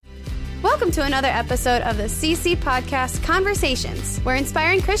Welcome to another episode of the CC Podcast Conversations, where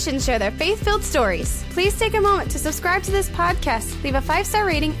inspiring Christians share their faith-filled stories. Please take a moment to subscribe to this podcast, leave a 5-star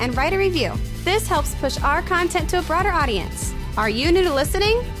rating, and write a review. This helps push our content to a broader audience. Are you new to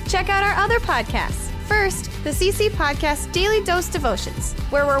listening? Check out our other podcasts. First, the CC Podcast Daily Dose Devotions,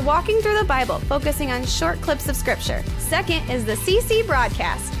 where we're walking through the Bible, focusing on short clips of Scripture. Second is the CC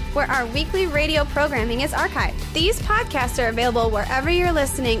Broadcast, where our weekly radio programming is archived. These podcasts are available wherever you're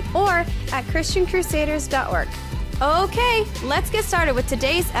listening or at ChristianCrusaders.org. Okay, let's get started with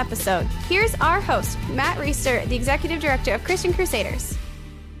today's episode. Here's our host, Matt Reister, the Executive Director of Christian Crusaders.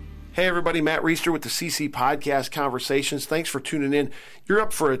 Hey everybody, Matt Reister with the CC Podcast Conversations. Thanks for tuning in. You're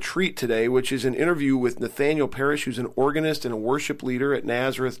up for a treat today, which is an interview with Nathaniel Parrish, who's an organist and a worship leader at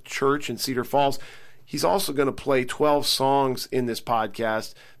Nazareth Church in Cedar Falls. He's also going to play 12 songs in this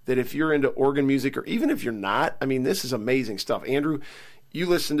podcast that if you're into organ music, or even if you're not, I mean, this is amazing stuff. Andrew, you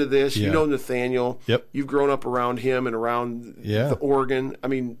listen to this, You know Nathaniel. Yep. You've grown up around him and around the organ. I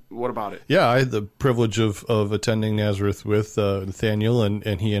mean, what about it? Yeah, I had the privilege of attending Nazareth with Nathaniel,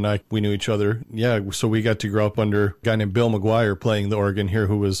 and he and I, we knew each other. Yeah, so we got to grow up under a guy named Bill McGuire playing the organ here,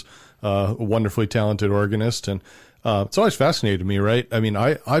 who was a wonderfully talented organist. And it's always fascinated me, right? I mean,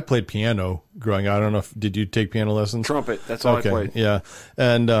 I played piano growing up. I don't know did you take piano lessons? Trumpet, that's all I played. Yeah.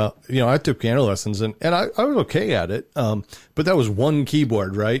 And, I took piano lessons and I was okay at it. But that was one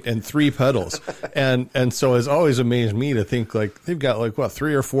keyboard, right? And 3 pedals. and so it's always amazed me to think like they've got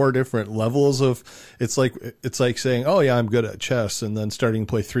 3 or 4 different levels of, it's like saying, oh yeah, I'm good at chess, and then starting to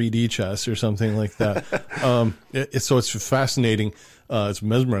play 3D chess or something like that. So it's fascinating. It's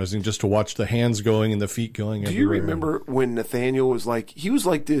mesmerizing just to watch the hands going and the feet going. Do you remember when Nathaniel was he was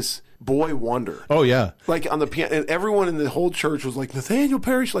like this boy wonder? Oh, yeah. Like on the piano, and everyone in the whole church was like, Nathaniel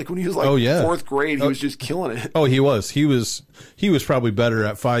Parrish, like when he was 4th grade, he was just killing it. Oh, he was. He was probably better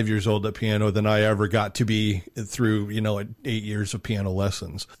at 5 years old at piano than I ever got to be through, 8 years of piano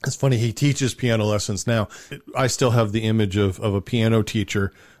lessons. It's funny, he teaches piano lessons now. I still have the image of a piano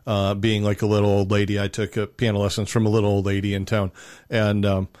teacher being like a little old lady. I took piano lessons from a little old lady in town,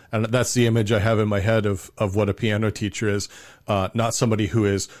 and that's the image I have in my head of what a piano teacher is. Not somebody who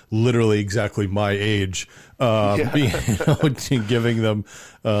is literally exactly my age, giving them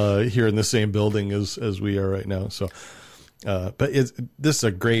here in the same building as we are right now. So. But this is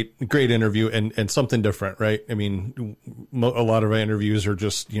a great interview and something different, right? I mean, a lot of our interviews are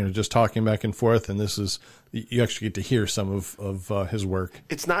just talking back and forth, and this is, you actually get to hear some of his work.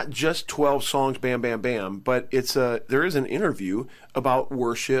 It's not just 12 songs, bam, bam, bam, but there is an interview about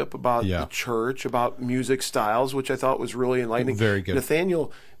worship, about the church, about music styles, which I thought was really enlightening. Very good.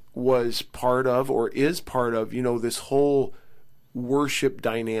 Nathaniel was part of, or is part of, this whole worship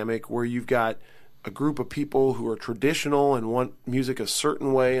dynamic where you've got a group of people who are traditional and want music a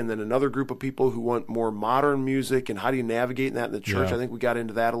certain way, and then another group of people who want more modern music, and how do you navigate that in the church? Yeah. I think we got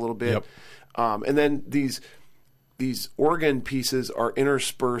into that a little bit. Yep. And then these organ pieces are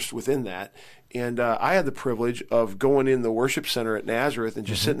interspersed within that. And I had the privilege of going in the worship center at Nazareth and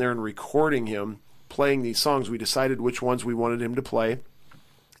just sitting there and recording him playing these songs. We decided which ones we wanted him to play.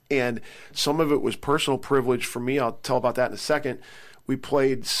 And some of it was personal privilege for me. I'll tell about that in a second. We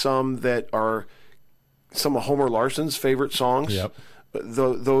played some that are some of Homer Larson's favorite songs. Yep.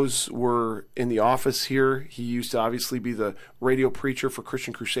 Those were in the office here. He used to obviously be the radio preacher for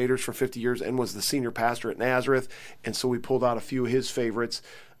Christian Crusaders for 50 years and was the senior pastor at Nazareth. And so we pulled out a few of his favorites.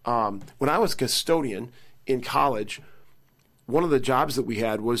 When I was custodian in college, one of the jobs that we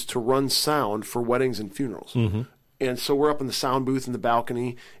had was to run sound for weddings and funerals. Mm-hmm. And so we're up in the sound booth in the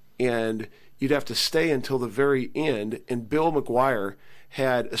balcony, and you'd have to stay until the very end. And Bill McGuire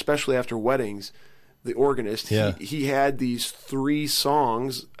had, especially after weddings, the organist, he had these 3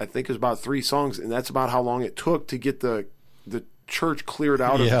 songs. I think it was about 3 songs, and that's about how long it took to get the church cleared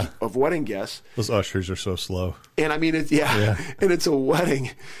out of wedding guests. Those ushers are so slow. And I mean, and it's a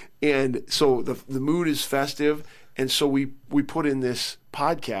wedding, and so the mood is festive, and so we put in this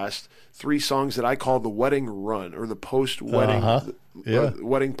podcast 3 songs that I call the wedding run, or the post-wedding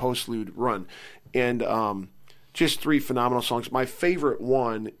wedding postlude run, and just 3 phenomenal songs. My favorite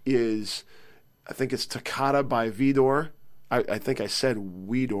one is, I think it's Toccata by Vidor. I think I said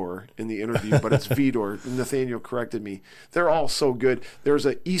Widor in the interview, but it's Vidor. Nathaniel corrected me. They're all so good. There's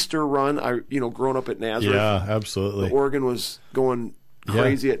an Easter run. Growing up at Nazareth. Yeah, absolutely. The organ was going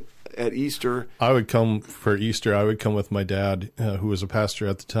crazy at Easter. I would come for Easter. I would come with my dad, who was a pastor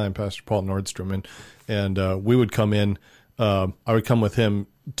at the time, Pastor Paul Nordstrom, and we would come in. I would come with him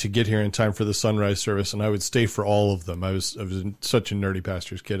to get here in time for the sunrise service, and I would stay for all of them. I was such a nerdy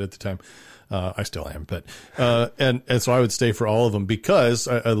pastor's kid at the time. I still am, but, and so I would stay for all of them because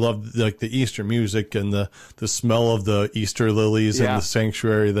I loved like the Easter music and the smell of the Easter lilies in the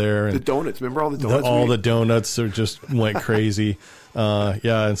sanctuary there. And the donuts. Remember all the donuts? All the donuts are just went crazy.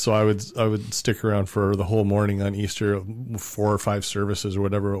 And so I would stick around for the whole morning on Easter, 4 or 5 services or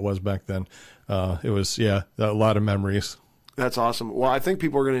whatever it was back then. It was, a lot of memories. That's awesome. Well, I think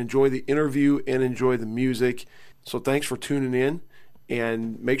people are going to enjoy the interview and enjoy the music. So thanks for tuning in.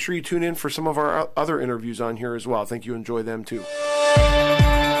 And make sure you tune in for some of our other interviews on here as well. I think you enjoy them too.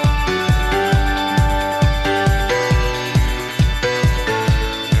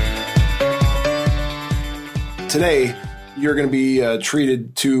 Today, you're going to be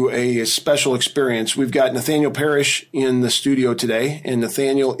treated to a special experience. We've got Nathaniel Parrish in the studio today, and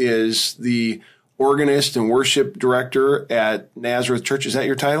Nathaniel is the Organist and Worship Director at Nazareth Church. Is that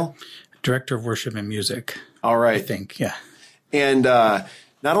your title? Director of Worship and Music. All right. I think, yeah. And not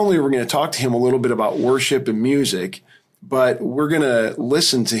only are we going to talk to him a little bit about worship and music, but we're going to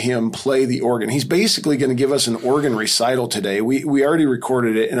listen to him play the organ. He's basically going to give us an organ recital today. We already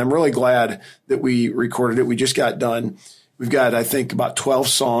recorded it, and I'm really glad that we recorded it. We just got done. We've got, I think, about 12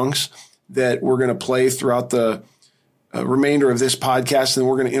 songs that we're going to play throughout the remainder of this podcast, and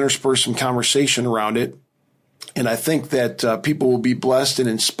we're going to intersperse some conversation around it. And I think that people will be blessed and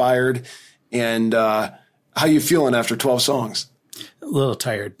inspired. And how you feeling after 12 songs? A little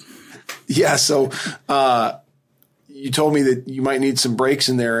tired. Yeah. So you told me that you might need some breaks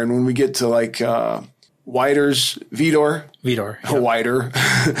in there. And when we get to like Vidor, yep. Wider,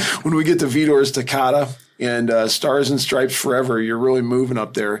 when we get to Vidor's Toccata and Stars and Stripes Forever, you're really moving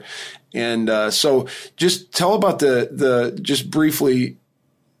up there. And so just tell about just briefly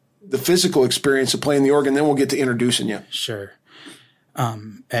the physical experience of playing the organ. Then we'll get to introducing you. Sure.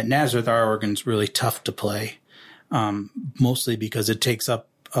 At Nazareth, our organ's really tough to play, mostly because it takes up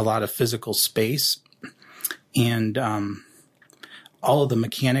a lot of physical space. And all of the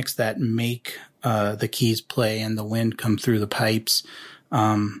mechanics that make the keys play and the wind come through the pipes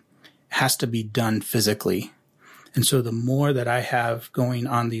has to be done physically. And so the more that I have going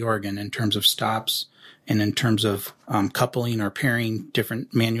on the organ in terms of stops and in terms of coupling or pairing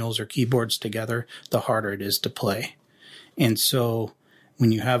different manuals or keyboards together, the harder it is to play. And so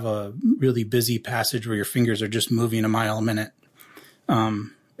when you have a really busy passage where your fingers are just moving a mile a minute,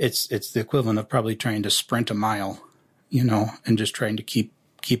 it's the equivalent of probably trying to sprint a mile, and just trying to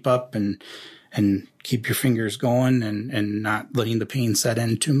keep up and keep your fingers going and not letting the pain set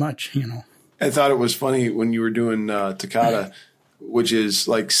in too much, I thought it was funny when you were doing Toccata, which is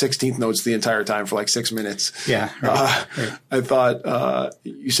like 16th notes the entire time for like 6 minutes. Yeah. Right. I thought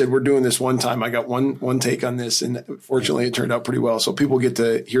you said we're doing this one time. I got one take on this, and fortunately it turned out pretty well. So people get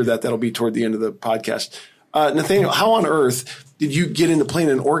to hear that. That'll be toward the end of the podcast. Nathaniel, how on earth did you get into playing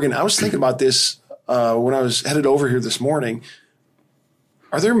an organ? I was thinking about this when I was headed over here this morning.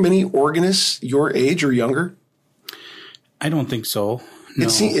 Are there many organists your age or younger? I don't think so. No.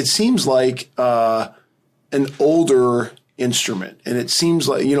 It seems like an older instrument, and it seems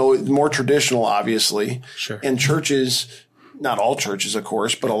like, more traditional, obviously. Sure. And churches, not all churches, of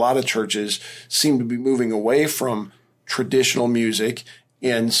course, but a lot of churches seem to be moving away from traditional music.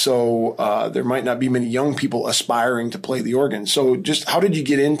 And so there might not be many young people aspiring to play the organ. So just how did you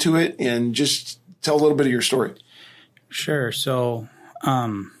get into it? And just tell a little bit of your story. Sure. So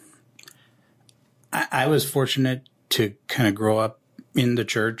I was fortunate to kind of grow up in the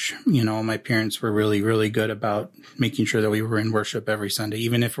church. My parents were really, really good about making sure that we were in worship every Sunday.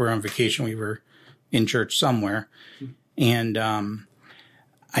 Even if we're on vacation, we were in church somewhere. And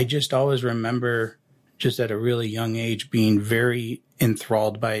I just always remember just at a really young age being very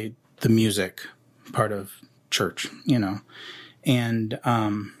enthralled by the music part of church, And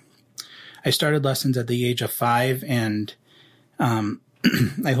I started lessons at the age of 5, and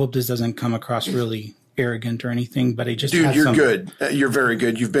I hope this doesn't come across really arrogant or anything, but I just you're good. You're very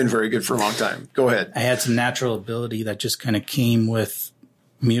good. You've been very good for a long time. Go ahead. I had some natural ability that just kind of came with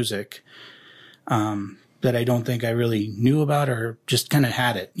music that I don't think I really knew about, or just kind of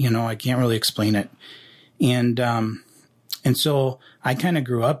had it. I can't really explain it. And so I kind of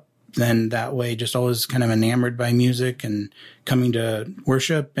grew up then that way, just always kind of enamored by music and coming to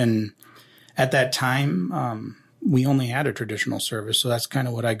worship. And at that time, we only had a traditional service. So that's kind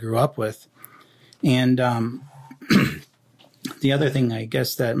of what I grew up with. And the other thing, I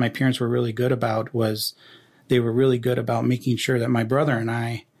guess, that my parents were really good about was they were really good about making sure that my brother and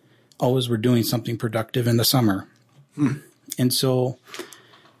I always were doing something productive in the summer. And so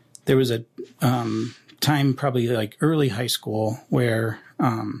there was a time, probably like early high school, where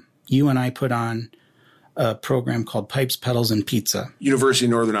you and I put on a program called Pipes, Pedals, and Pizza. University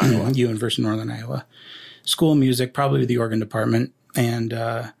of Northern Iowa. University of Northern Iowa. School of Music, probably the organ department. And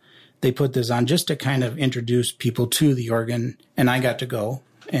they put this on just to kind of introduce people to the organ. And I got to go.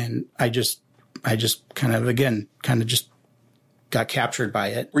 And I just kind of just got captured by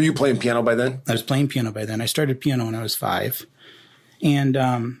it. Were you playing piano by then? I was playing piano by then. I started piano when I was 5. And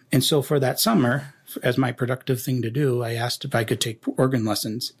so for that summer, as my productive thing to do, I asked if I could take organ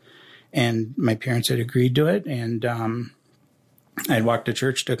lessons. And my parents had agreed to it. And I'd walk to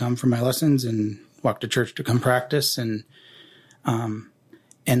church to come for my lessons and walk to church to come practice. And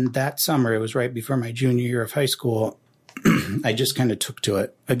that summer, it was right before my junior year of high school, I just kind of took to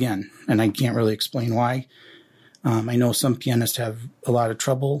it again. And I can't really explain why. I know some pianists have a lot of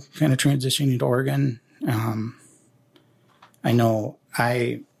trouble kind of transitioning to organ. I know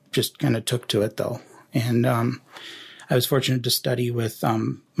I just kind of took to it, though. And I was fortunate to study with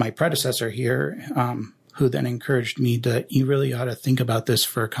my predecessor here, who then encouraged me that you really ought to think about this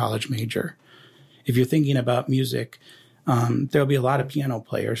for a college major. If you're thinking about music, there'll be a lot of piano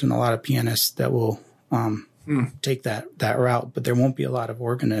players and a lot of pianists that will take that route, but there won't be a lot of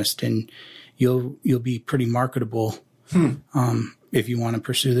organists, and you'll be pretty marketable if you want to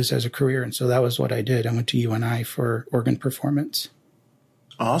pursue this as a career. And so that was what I did. I went to UNI for organ performance.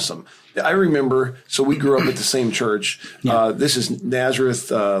 Awesome. I remember, so we grew up at the same church. Yeah. This is Nazareth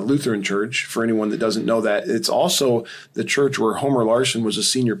Lutheran Church, for anyone that doesn't know that. It's also the church where Homer Larson was a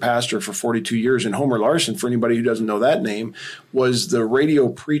senior pastor for 42 years. And Homer Larson, for anybody who doesn't know that name, was the radio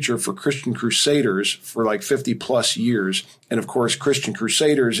preacher for Christian Crusaders for like 50 plus years. And of course, Christian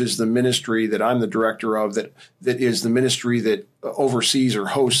Crusaders is the ministry that I'm the director of, that is the ministry that oversees or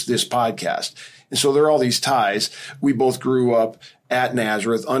hosts this podcast. And so there are all these ties. We both grew up at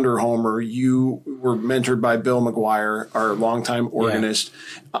Nazareth under Homer. You were mentored by Bill McGuire, our longtime organist.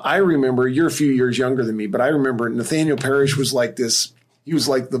 Yeah. I remember, you're a few years younger than me, but I remember Nathaniel Parrish was like this. He was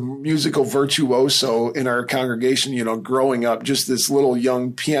like the musical virtuoso in our congregation, growing up, just this little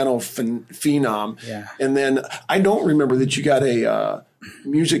young piano phenom. Yeah. And then I don't remember that you got a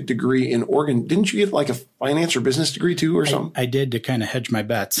music degree in organ. Didn't you get like a finance or business degree too or something? I did, to kind of hedge my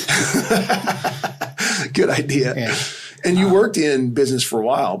bets. Good idea. Yeah. And you worked in business for a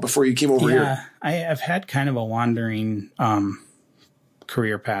while before you came over here. Yeah, I've had kind of a wandering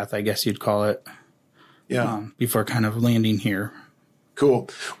career path, I guess you'd call it. Yeah. Before kind of landing here. Cool.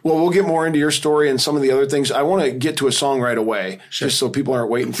 Well, we'll get more into your story and some of the other things. I want to get to a song right away, sure, just so people aren't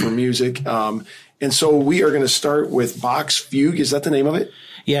waiting for music. And so we are going to start with Bach's Fugue. Is that the name of it?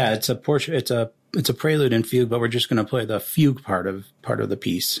 Yeah, it's a portion. It's a prelude and fugue, but we're just going to play the fugue part of the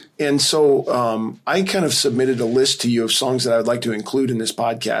piece. And so I kind of submitted a list to you of songs that I would like to include in this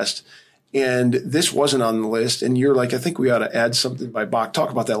podcast. And this wasn't on the list. And you're like, I think we ought to add something by Bach. Talk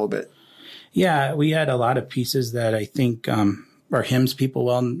about that a little bit. Yeah, we had a lot of pieces that I think are hymns people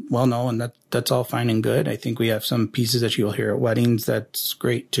well know, and that's all fine and good. I think we have some pieces that you'll hear at weddings. That's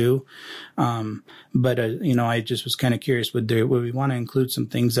great too. But I just was kind of curious, would we want to include some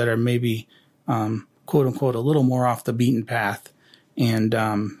things that are maybe quote unquote a little more off the beaten path? And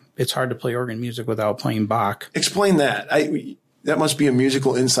it's hard to play organ music without playing Bach. Explain that. That must be a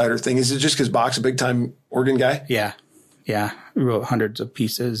musical insider thing. Is it just because Bach's a big time organ guy? Yeah. We wrote hundreds of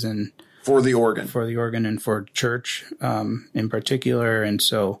pieces and for the organ and for church in particular. And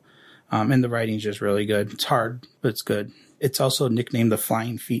so and the writing's just really good. It's hard, but it's good. It's also nicknamed the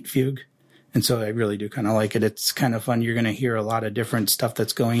Flying Feet Fugue. And so I really do kind of like it. It's kind of fun. You're going to hear a lot of different stuff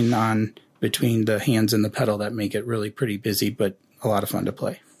that's going on between the hands and the pedal that make it really pretty busy, but a lot of fun to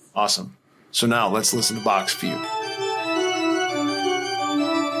play. Awesome. So now let's listen to Bach's Fugue.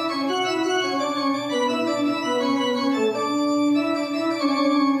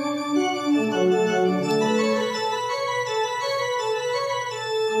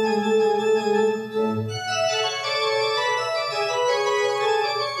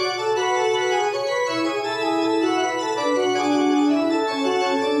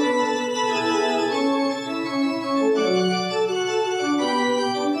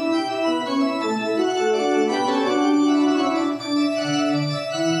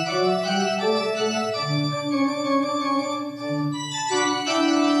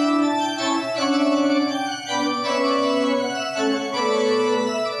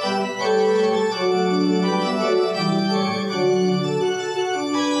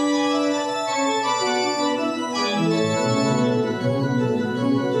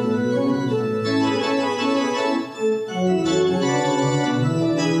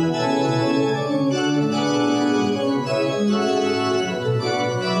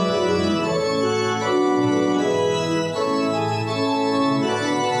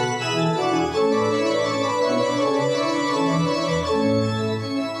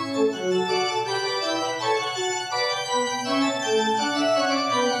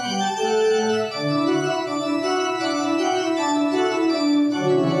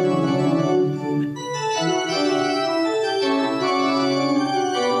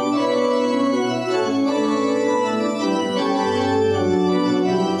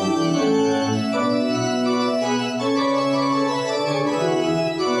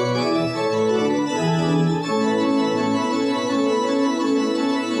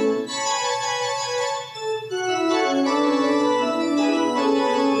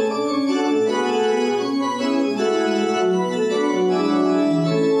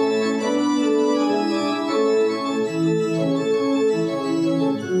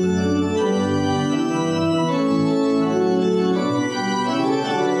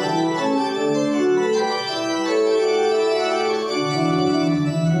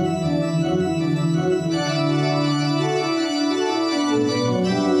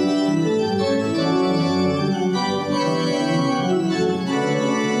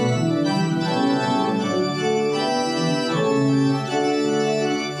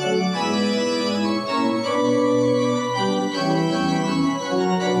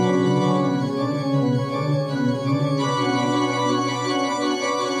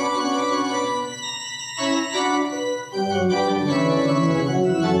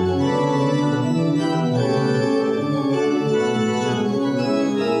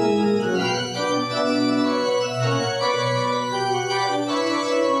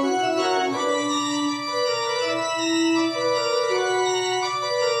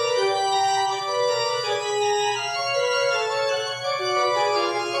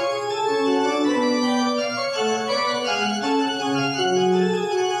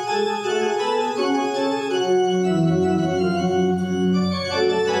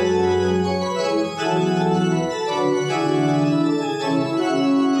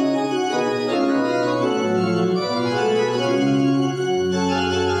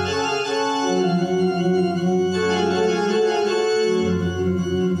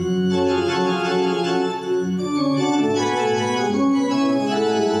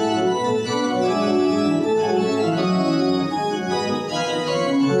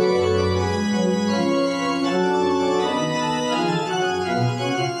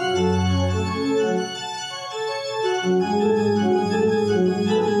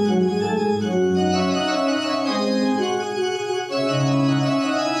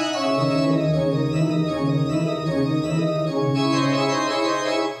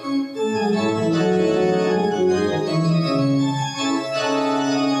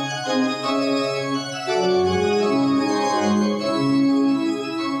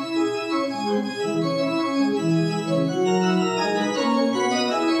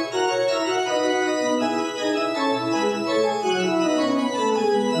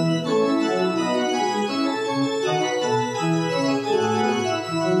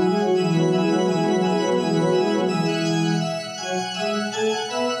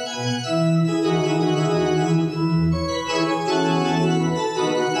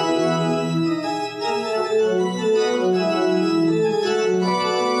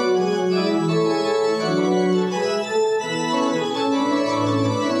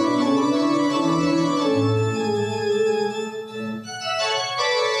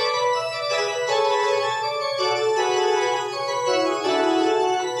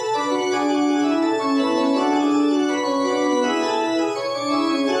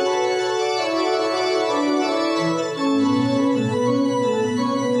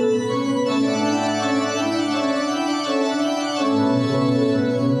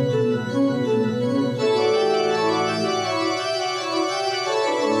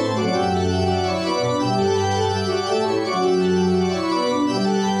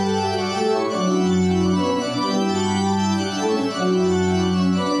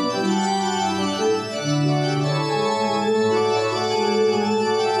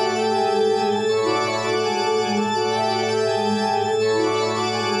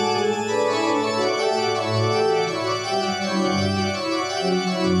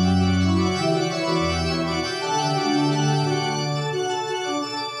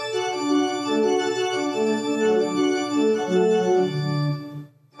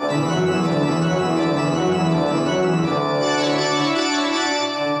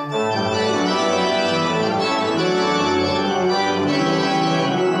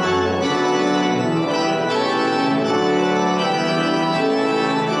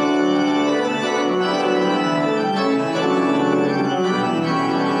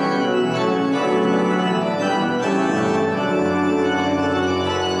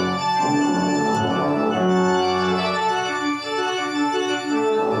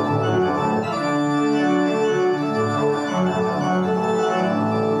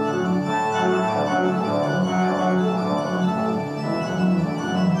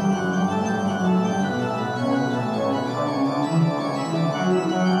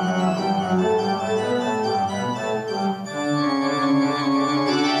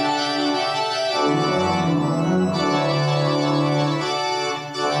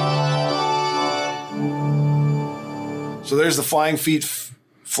 So there's the flying feet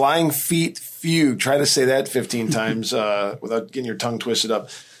fugue. Try to say that 15 times without getting your tongue twisted up.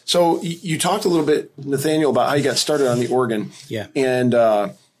 So you talked a little bit, Nathaniel, about how you got started on the organ. Yeah. And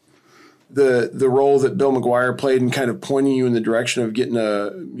the role that Bill McGuire played in kind of pointing you in the direction of getting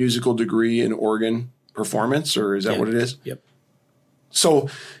a musical degree in organ performance, or is that what it is? Yep. So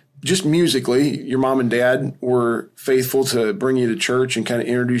just musically, your mom and dad were faithful to bring you to church and kind of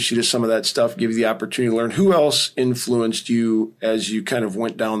introduce you to some of that stuff, give you the opportunity to learn. Who else influenced you as you kind of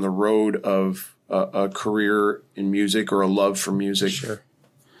went down the road of a career in music or a love for music? Sure.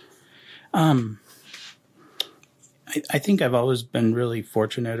 I think I've always been really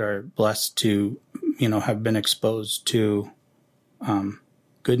fortunate or blessed to, have been exposed to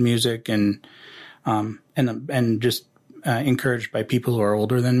good music and just encouraged by people who are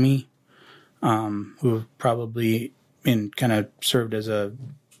older than me, who have probably kind of served as a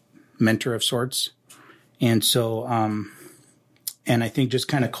mentor of sorts. And so, and I think just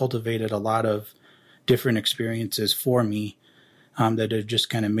kind of cultivated a lot of different experiences for me that have just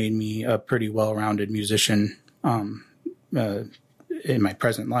kind of made me a pretty well-rounded musician in my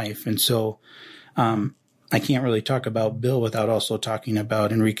present life. And so I can't really talk about Bill without also talking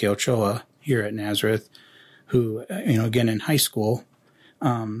about Enrique Ochoa here at Nazareth, who, again, in high school,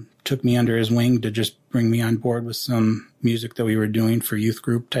 took me under his wing to just bring me on board with some music that we were doing for youth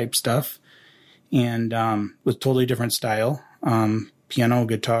group type stuff. And with totally different style, piano,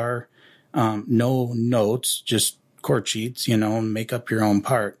 guitar, no notes, just chord sheets, make up your own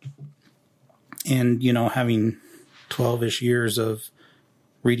part. And, having 12-ish years of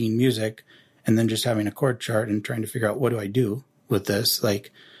reading music and then just having a chord chart and trying to figure out what do I do with this,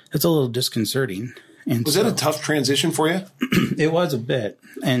 like, it's a little disconcerting. And was that a tough transition for you? It was a bit.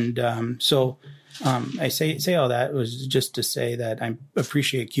 And I say all that was just to say that I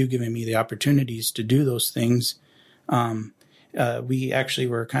appreciate Q giving me the opportunities to do those things. We actually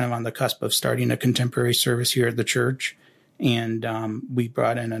were kind of on the cusp of starting a contemporary service here at the church. And we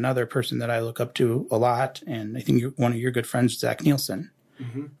brought in another person that I look up to a lot. And I think one of your good friends, Zach Nielsen,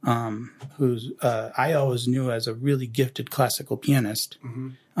 who's I always knew as a really gifted classical pianist,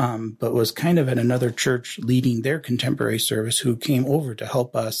 but was kind of at another church leading their contemporary service, who came over to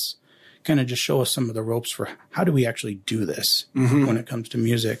help us kind of just show us some of the ropes for how do we actually do this when it comes to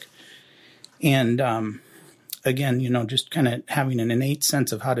music. And again, just kind of having an innate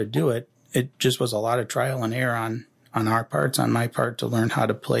sense of how to do it, it just was a lot of trial and error on our parts, on my part, to learn how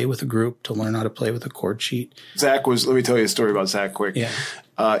to play with a group, to learn how to play with a chord sheet. Zach let me tell you a story about Zach quick. Yeah.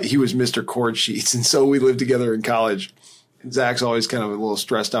 He was Mr. Chord Sheets. And so we lived together in college. And Zach's always kind of a little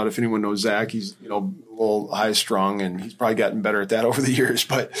stressed out. If anyone knows Zach, he's, a little high strung, and he's probably gotten better at that over the years.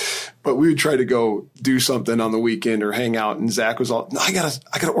 But we would try to go do something on the weekend or hang out. And Zach was all, no, I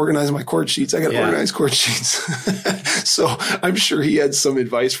gotta organize my chord sheets. I gotta organize chord sheets. So I'm sure he had some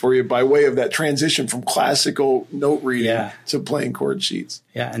advice for you by way of that transition from classical note reading to playing chord sheets.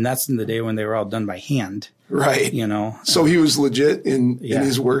 Yeah. And that's in the day when they were all done by hand. Right. So he was legit in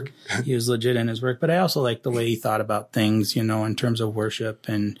his work. He was legit in his work, but I also like the way he thought about things, in terms of worship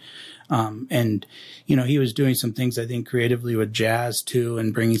and he was doing some things, I think, creatively with jazz too,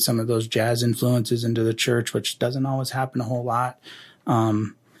 and bringing some of those jazz influences into the church, which doesn't always happen a whole lot.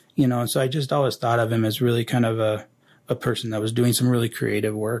 And so I just always thought of him as really kind of a person that was doing some really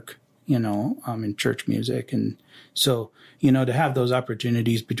creative work, in church music. And so, to have those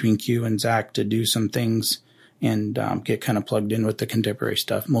opportunities between Q and Zach to do some things and get kind of plugged in with the contemporary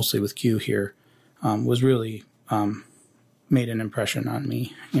stuff, mostly with Q here, was really made an impression on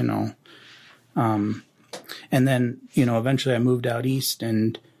me, And then, eventually I moved out east,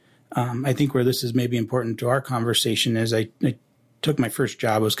 and I think where this is maybe important to our conversation is I took my first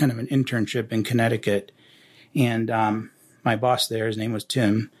job. It was kind of an internship in Connecticut, and my boss there, his name was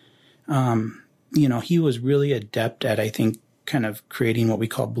Tim, he was really adept at, I think, kind of creating what we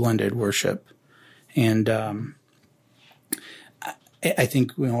call blended worship. And I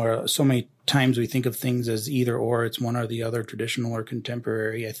think, so many times we think of things as either or, it's one or the other, traditional or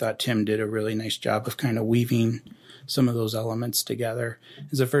contemporary. I thought Tim did a really nice job of kind of weaving some of those elements together.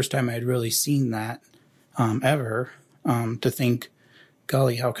 It's the first time I had really seen that ever, to think,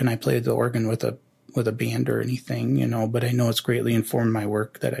 golly, how can I play the organ with a band or anything, but I know it's greatly informed my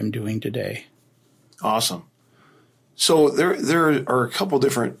work that I'm doing today. Awesome. So there are a couple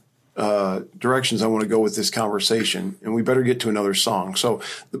different directions I want to go with this conversation, and we better get to another song. So,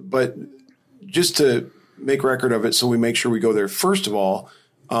 but just to make record of it, so we make sure we go there. First of all,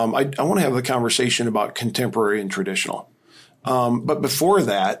 I want to have a conversation about contemporary and traditional. But before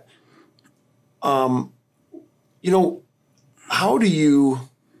that, how do you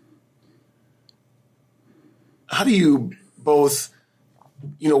both,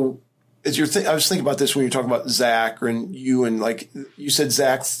 as I was thinking about this when you were talking about Zach and you, and like you said,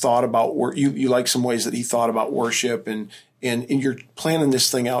 Zach thought about you like some ways that he thought about worship, and you're planning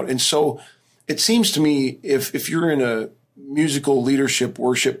this thing out. And so it seems to me if you're in a musical leadership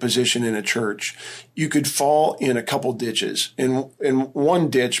worship position in a church, you could fall in a couple ditches. And one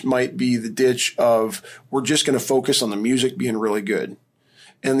ditch might be the ditch of we're just going to focus on the music being really good.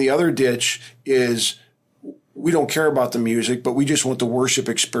 And the other ditch is we don't care about the music, but we just want the worship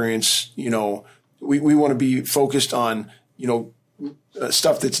experience. We want to be focused on,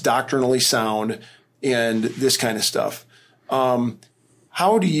 stuff that's doctrinally sound and this kind of stuff.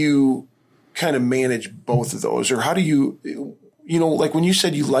 How do you kind of manage both of those? Or how do you, like when you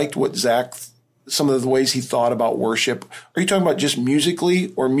said you liked what Zach, some of the ways he thought about worship, are you talking about just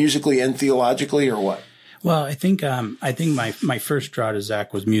musically and theologically, or what? Well, I think my first draw to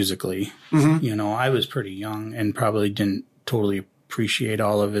Zach was musically. Mm-hmm. I was pretty young and probably didn't totally appreciate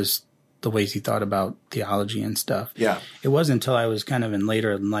all of the ways he thought about theology and stuff. Yeah. It wasn't until I was kind of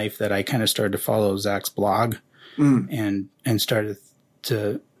later in life that I kind of started to follow Zach's blog and started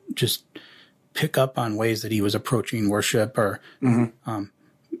to just pick up on ways that he was approaching worship, or and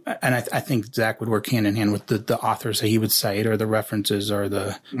I think Zach would work hand in hand with the authors that he would cite, or the references, or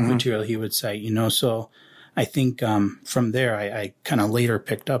the material he would cite, So I think from there, I kind of later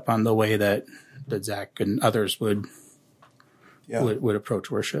picked up on the way that Zach and others would approach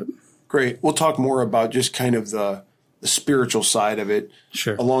worship. Great. We'll talk more about just kind of the spiritual side of it,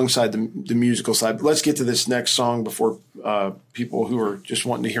 sure, alongside the musical side. But let's get to this next song before people who are just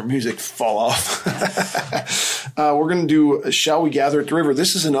wanting to hear music fall off. We're going to do Shall We Gather at the River.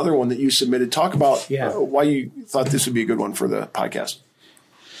 This is another one that you submitted. Talk about why you thought this would be a good one for the podcast.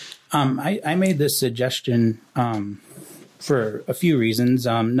 I made this suggestion for a few reasons.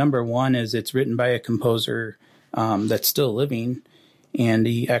 Number one is it's written by a composer that's still living, and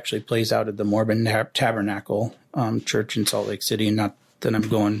he actually plays out at the Mormon Tabernacle Church in Salt Lake City. Not that I'm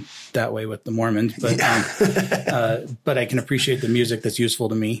going that way with the Mormons, but but I can appreciate the music that's useful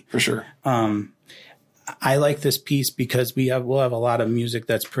to me. For sure. I like this piece because we'll have a lot of music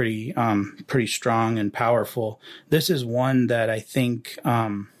that's pretty strong and powerful. This is one that I think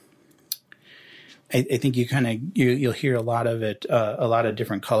I think you'll hear a lot of it, a lot of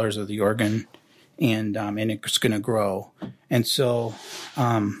different colors of the organ, and it's going to grow. And so,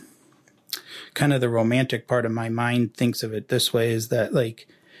 kind of the romantic part of my mind thinks of it this way, is that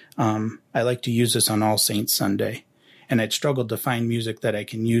I like to use this on All Saints Sunday, and I'd struggled to find music that I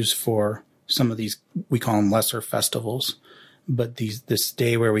can use for some of these, we call them lesser festivals, but this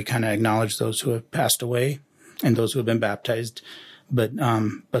day where we kind of acknowledge those who have passed away and those who have been baptized. But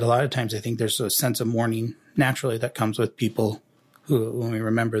a lot of times I think there's a sense of mourning naturally that comes with people when we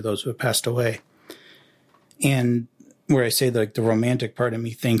remember those who have passed away. And where I say the romantic part of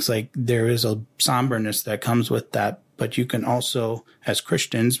me thinks there is a somberness that comes with that, but you can also, as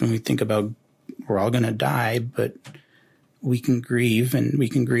Christians, when we think about we're all going to die, but we can grieve, and we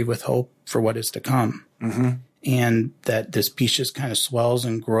can grieve with hope for what is to come. Mm-hmm. And that this piece just kind of swells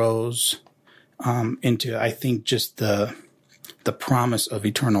and grows into, I think, just the promise of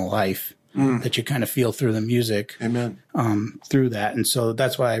eternal life that you kind of feel through the music. Amen. Through that. And so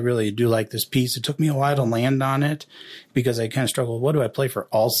that's why I really do like this piece. It took me a while to land on it because I kind of struggled. What do I play for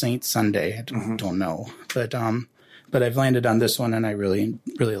All Saints Sunday? I don't know. But I've landed on this one, and I really,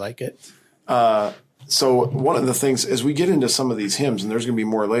 really like it. So one of the things, as we get into some of these hymns, and there's going to be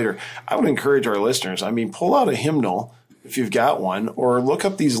more later, I would encourage our listeners, pull out a hymnal if you've got one, or look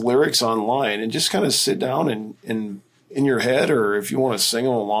up these lyrics online and just kind of sit down and in your head, or if you want to sing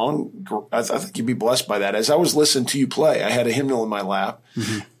them along, I think you'd be blessed by that. As I was listening to you play, I had a hymnal in my lap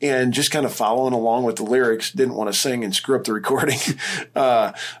and just kind of following along with the lyrics. Didn't want to sing and screw up the recording,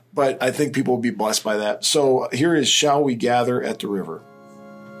 but I think people will be blessed by that. So here is Shall We Gather at the River.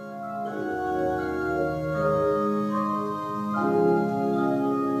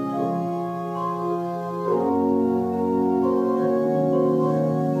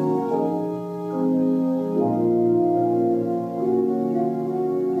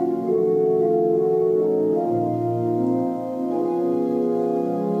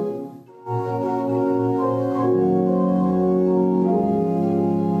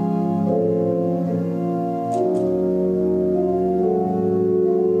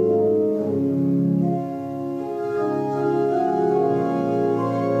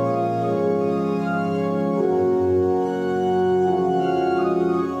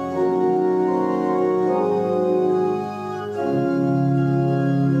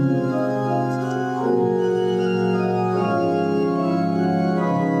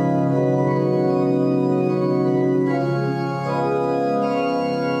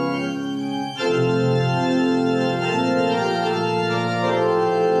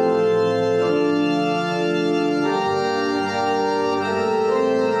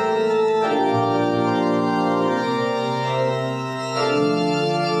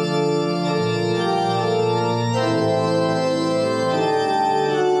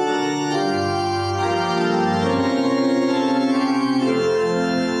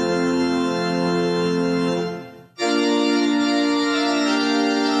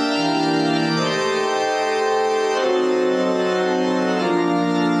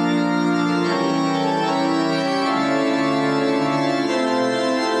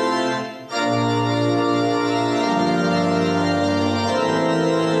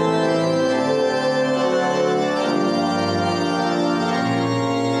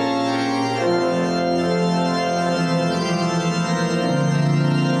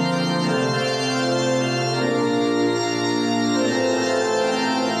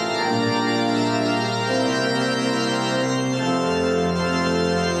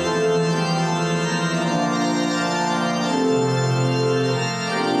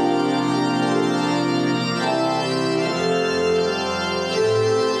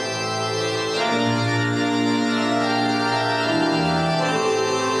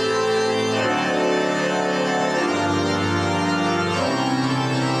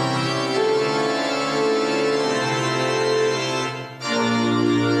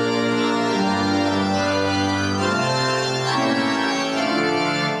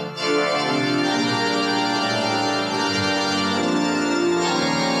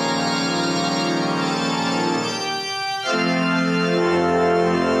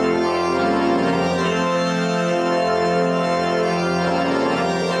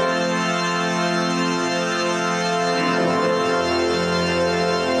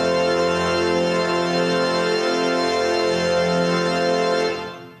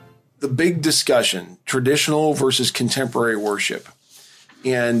 big discussion, traditional versus contemporary worship.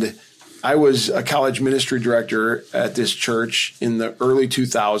 And I was a college ministry director at this church in the early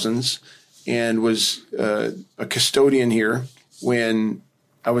 2000s and was a custodian here when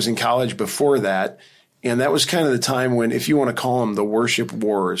I was in college before that. And that was kind of the time when, if you want to call them, the worship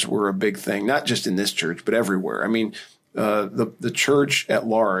wars were a big thing, not just in this church, but everywhere. I mean, the church at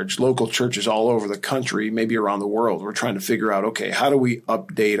large, local churches all over the country, maybe around the world, we're trying to figure out, okay, how do we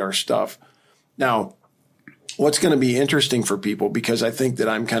update our stuff? Now, what's going to be interesting for people, because I think that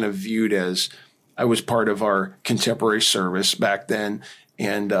I'm kind of viewed as, I was part of our contemporary service back then,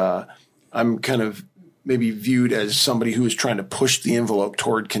 and I'm kind of maybe viewed as somebody who is trying to push the envelope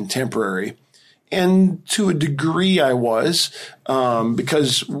toward contemporary. And to a degree I was,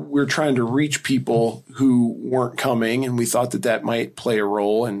 because we're trying to reach people who weren't coming, and we thought that that might play a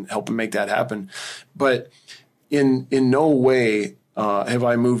role and help make that happen. But in no way have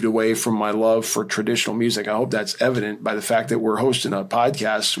I moved away from my love for traditional music. I hope that's evident by the fact that we're hosting a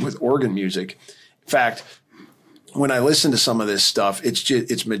podcast with organ music. In fact, when I listen to some of this stuff,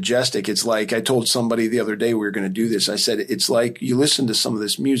 it's majestic. It's like, I told somebody the other day we were going to do this. I said, it's like you listen to some of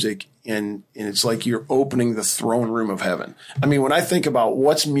this music and it's like you're opening the throne room of heaven. I mean, when I think about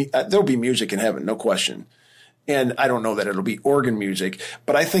there'll be music in heaven, no question. And I don't know that it'll be organ music,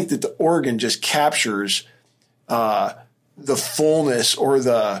 but I think that the organ just captures the fullness or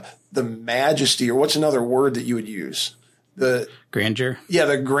the majesty, or what's another word that you would use? The grandeur. Yeah,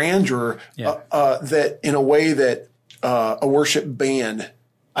 the grandeur. Yeah. That in a way that a worship band,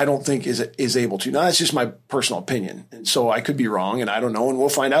 I don't think is able to. Now, that's just my personal opinion, and so I could be wrong, and I don't know, and we'll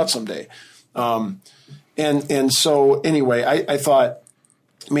find out someday. And so anyway, I thought,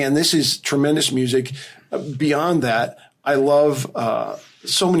 man, this is tremendous music. Beyond that, I love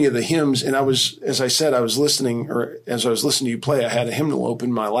so many of the hymns, and as I said, as I was listening to you play, I had a hymnal open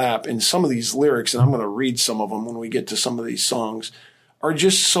in my lap, and some of these lyrics, and I'm going to read some of them when we get to some of these songs, are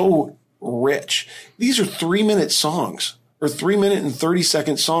just so rich. These are 3-minute songs, or 3-minute and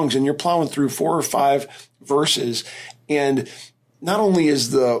 30-second songs, and you're plowing through 4 or 5 verses, and not only are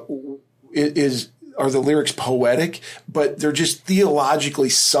the lyrics poetic, but they're just theologically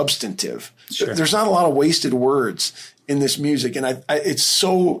substantive. Sure. There's not a lot of wasted words in this music. And it's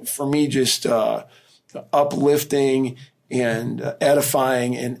so, for me, just uplifting and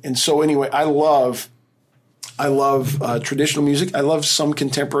edifying. And so anyway, I love traditional music. I love some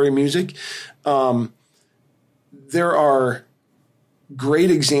contemporary music. There are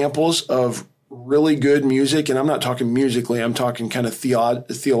great examples of really good music. And I'm not talking musically. I'm talking kind of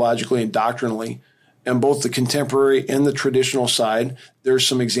theologically and doctrinally. And both the contemporary and the traditional side, there's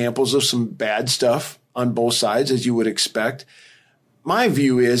some examples of some bad stuff on both sides, as you would expect. My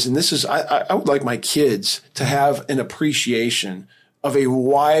view is, and this is, I would like my kids to have an appreciation of a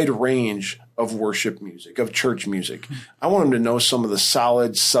wide range of worship music, of church music. I want them to know some of the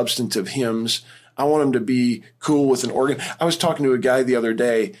solid, substantive hymns. I want them to be cool with an organ. I was talking to a guy the other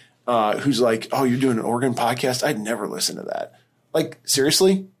day who's like, "Oh, you're doing an organ podcast? I'd never listen to that." Like,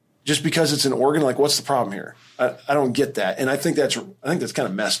 seriously? Just because it's an organ, like, what's the problem here? I don't get that. And I think that's kind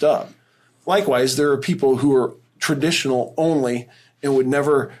of messed up. Likewise, there are people who are traditional only and would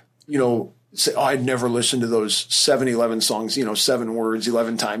never, say, "Oh, I'd never listen to those 7-11 songs, 7 words,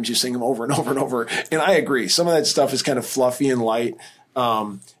 11 times. You sing them over and over and over." And I agree. Some of that stuff is kind of fluffy and light.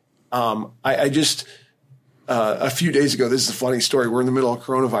 I just, a few days ago, this is a funny story. We're in the middle of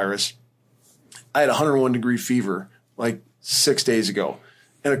coronavirus. I had 101-degree fever like 6 days ago.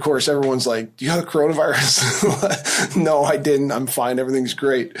 And, of course, everyone's like, "Do you have coronavirus?" No, I didn't. I'm fine. Everything's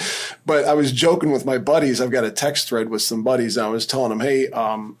great. But I was joking with my buddies. I've got a text thread with some buddies. And I was telling them, "Hey,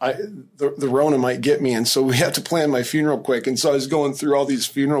 the Rona might get me. And so we have to plan my funeral quick." And so I was going through all these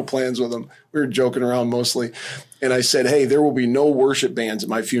funeral plans with them. We were joking around mostly. And I said, "Hey, there will be no worship bands at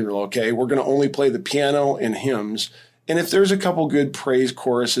my funeral, okay? We're going to only play the piano and hymns. And if there's a couple good praise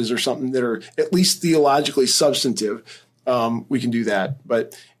choruses or something that are at least theologically substantive, we can do that."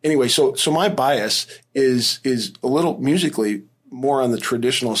 But anyway, so my bias is a little musically more on the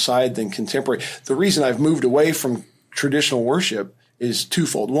traditional side than contemporary. The reason I've moved away from traditional worship is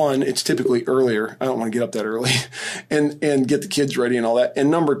twofold. One, it's typically earlier. I don't want to get up that early and get the kids ready and all that.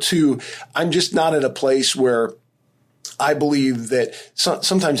 And number two, I'm just not at a place where I believe that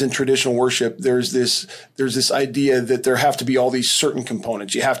sometimes in traditional worship, there's this idea that there have to be all these certain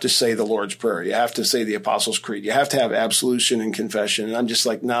components. You have to say the Lord's Prayer. You have to say the Apostles' Creed. You have to have absolution and confession. And I'm just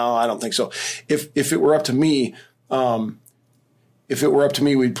like, no, I don't think so. If it were up to me,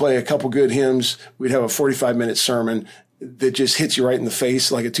 we'd play a couple good hymns. We'd have a 45-minute sermon, that just hits you right in the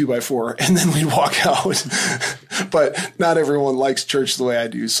face like a 2x4, and then we'd walk out. But not everyone likes church the way I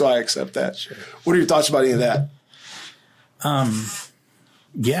do, so I accept that. Sure. What are your thoughts about any of that?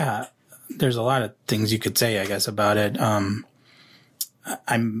 Yeah, there's a lot of things you could say, I guess, about it.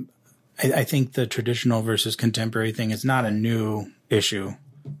 I think the traditional versus contemporary thing is not a new issue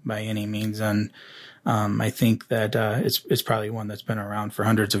by any means, and I think that it's probably one that's been around for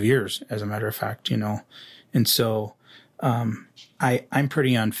hundreds of years, as a matter of fact, and so I'm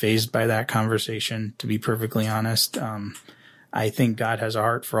pretty unfazed by that conversation, to be perfectly honest. I think God has a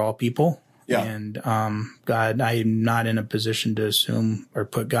heart for all people. Yeah. And God, I'm not in a position to assume or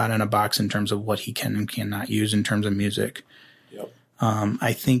put God in a box in terms of what he can and cannot use in terms of music. Yep.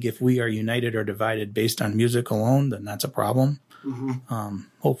 I think if we are united or divided based on music alone, then that's a problem. Mm-hmm.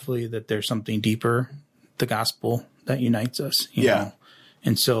 Hopefully that there's something deeper, the gospel, that unites us. You know?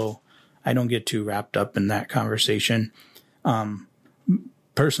 And so I don't get too wrapped up in that conversation.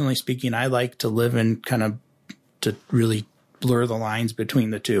 Personally speaking, I like to live in kind of to really blur the lines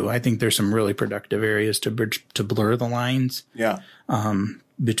between the two. I think there's some really productive areas to blur the lines. Yeah.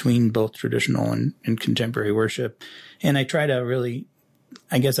 Between both traditional and contemporary worship. And I try to really,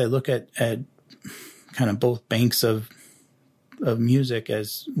 I guess I look at kind of both banks of music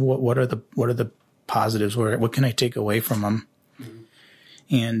as what are the positives? What can I take away from them?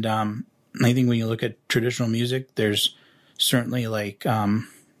 Mm-hmm. And I think when you look at traditional music, there's certainly like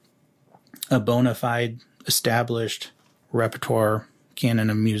a bona fide established repertoire canon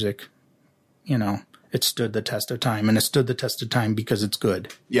of music. It stood the test of time, and it stood the test of time because it's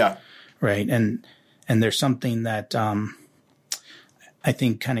good. Yeah. Right. And there's something that I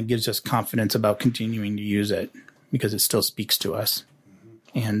think kind of gives us confidence about continuing to use it because it still speaks to us.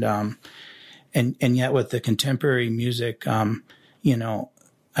 Mm-hmm. And yet with the contemporary music, I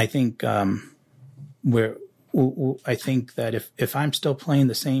think I think that if I'm still playing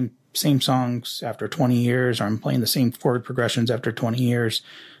the same songs after 20 years, or I'm playing the same chord progressions after 20 years,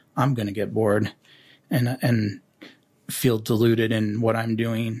 I'm going to get bored and feel diluted in what I'm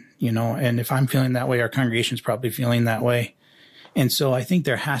doing, and if I'm feeling that way, our congregation's probably feeling that way. And so I think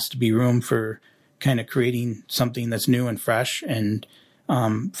there has to be room for kind of creating something that's new and fresh, and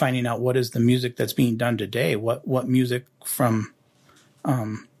finding out what is the music that's being done today, what music from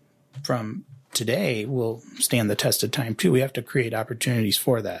today will stand the test of time too. We have to create opportunities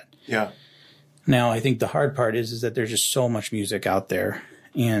for that. Yeah. Now, I think the hard part is that there's just so much music out there,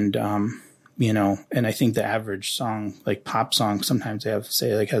 and and I think the average song, like pop song, sometimes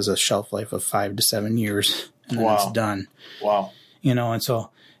they has a shelf life of 5 to 7 years, and then it's done. Wow. And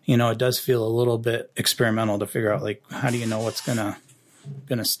so it does feel a little bit experimental to figure out, like, how do you know what's gonna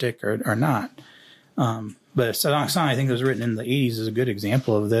stick or not? But a song I think that was written in the 80s is a good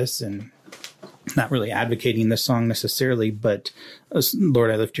example of this, and not really advocating this song necessarily, but Lord,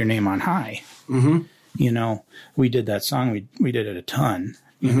 I Lift Your Name on High. Mm-hmm. We did that song. We did it a ton,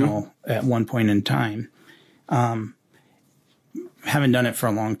 at one point in time. Haven't done it for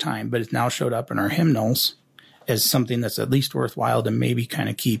a long time, but it's now showed up in our hymnals as something that's at least worthwhile to maybe kind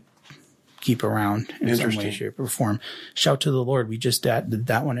of keep around in some way, shape, or form. Shout to the Lord. We just did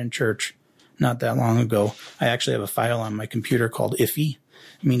that one in church not that long ago. I actually have a file on my computer called Iffy,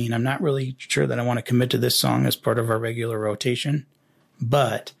 meaning I'm not really sure that I want to commit to this song as part of our regular rotation,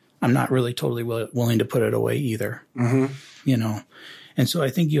 but I'm not really totally willing to put it away either. Mm-hmm. And so I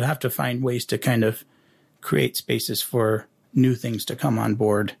think you have to find ways to kind of create spaces for new things to come on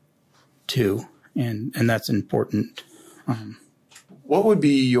board too. And that's important. What would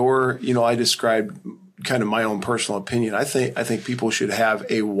be your, I described kind of my own personal opinion. I think people should have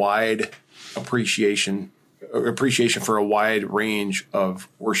a wide appreciation for a wide range of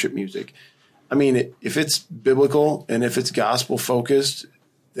worship music. I mean, if it's biblical and if it's gospel focused,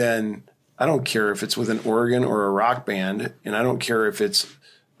 then I don't care if it's with an organ or a rock band, and I don't care if it's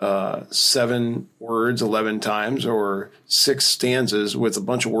 7 words 11 times or 6 stanzas with a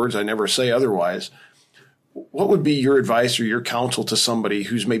bunch of words I never say otherwise. What would be your advice or your counsel to somebody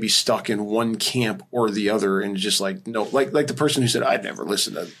who's maybe stuck in one camp or the other and just like, no, like the person who said, I'd never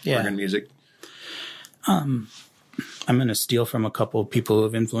listen to organ music? I'm going to steal from a couple of people who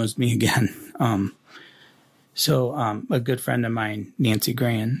have influenced me again. So a good friend of mine, Nancy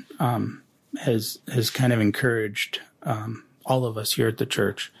Gran, has kind of encouraged all of us here at the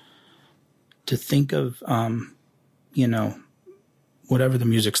church to think of, whatever the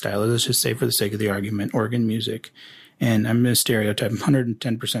music style is, let's just say for the sake of the argument, organ music. And I'm going to stereotype,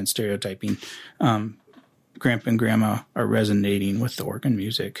 110% stereotyping. Grandpa and Grandma are resonating with the organ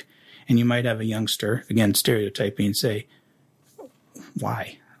music. And you might have a youngster, again, stereotyping, say,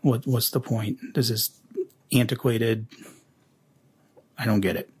 why? What's the point? Does this, antiquated. I don't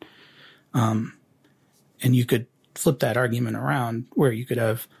get it. And you could flip that argument around where you could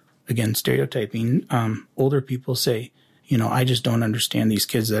have, again, stereotyping. Older people say, I just don't understand these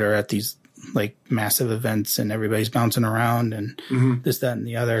kids that are at these like massive events and everybody's bouncing around and this, that, and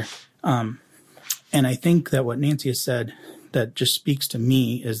the other. And I think that what Nancy has said that just speaks to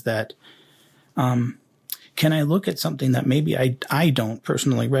me is that, can I look at something that maybe I don't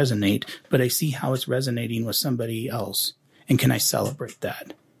personally resonate, but I see how it's resonating with somebody else, and can I celebrate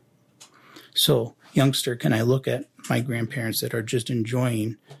that? So, youngster, can I look at my grandparents that are just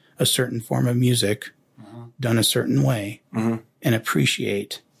enjoying a certain form of music done a certain way and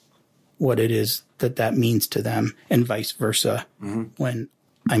appreciate what it is that means to them, and vice versa. When,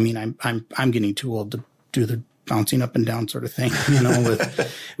 I'm getting too old to do the bouncing up and down sort of thing,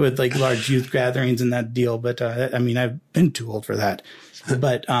 with like large youth gatherings and that deal. But, I've been too old for that,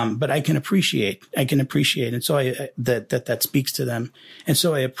 but I can appreciate. And so that speaks to them. And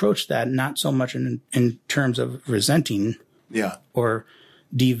so I approach that not so much in terms of resenting or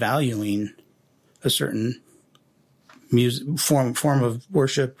devaluing a certain music form of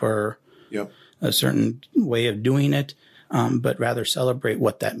worship or a certain way of doing it, but rather celebrate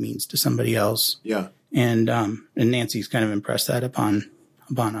what that means to somebody else. And Nancy's kind of impressed that upon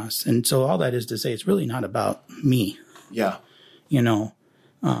us. And so all that is to say, it's really not about me. And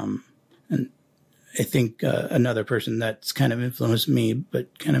I think another person that's kind of influenced me,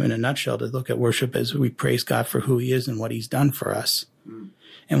 but kind of in a nutshell, to look at worship as we praise God for who he is and what he's done for us.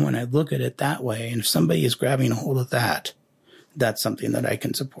 And when I look at it that way, and if somebody is grabbing a hold of that, that's something that I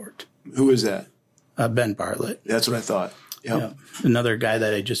can support. Who is that? Ben Bartlett. That's what I thought. Another guy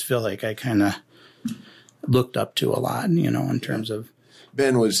that I just feel like I kind of looked up to a lot, in terms of.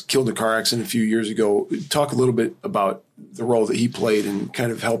 Ben was killed in a car accident a few years ago. Talk a little bit about the role that he played in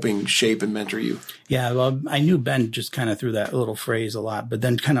kind of helping shape and mentor you. Yeah, well, I knew Ben just kind of through that little phrase a lot, but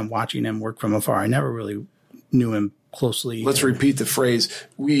then kind of watching him work from afar, I never really knew him closely. Let's repeat the phrase.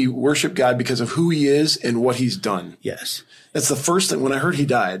 We worship God because of who he is and what he's done. Yes. That's the first thing. When I heard he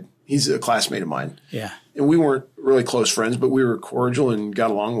died, he's a classmate of mine. Yeah. And we weren't really close friends, but we were cordial and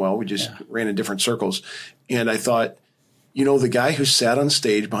got along well. We just ran in different circles. And I thought, the guy who sat on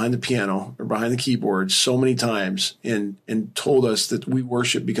stage behind the piano or behind the keyboard so many times and told us that we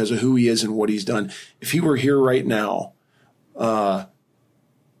worship because of who he is and what he's done. If he were here right now,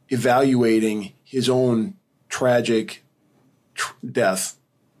 evaluating his own tragic death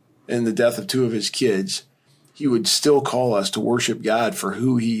and the death of two of his kids, he would still call us to worship God for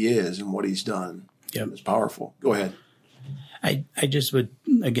who he is and what he's done. Yep. It's powerful. Go ahead. I just would,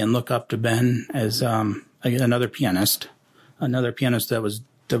 again, look up to Ben as another pianist that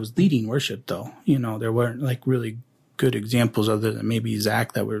was leading worship, though. There weren't like really good examples other than maybe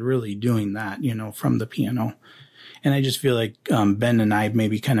Zach that were really doing that, from the piano. And I just feel like Ben and I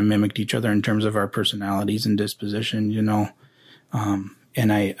maybe kind of mimicked each other in terms of our personalities and disposition,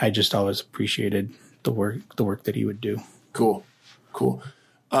 and I just always appreciated the work that he would do. Cool.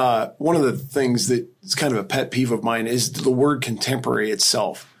 One of the things that is kind of a pet peeve of mine is the word contemporary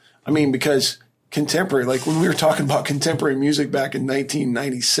itself. Because contemporary, like when we were talking about contemporary music back in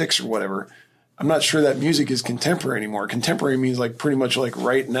 1996 or whatever, I'm not sure that music is contemporary anymore. Contemporary means like pretty much like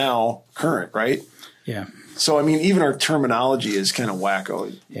right now, current, right? Yeah. So, even our terminology is kind of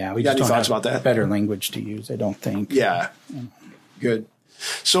wacko. Yeah. We got just any don't thoughts have about that? Better language to use, I don't think. Yeah. Good.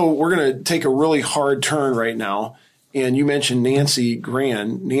 So we're going to take a really hard turn right now. And you mentioned Nancy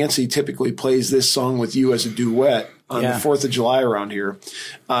Gran. Nancy typically plays this song with you as a duet on the 4th of July around here.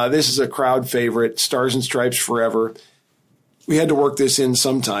 This is a crowd favorite, Stars and Stripes Forever. We had to work this in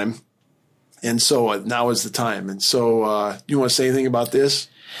sometime. And so now is the time. And so you want to say anything about this?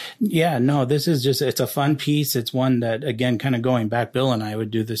 Yeah, no, this is it's a fun piece. It's one that, again, kind of going back, Bill and I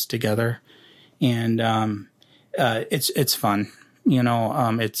would do this together. And it's fun.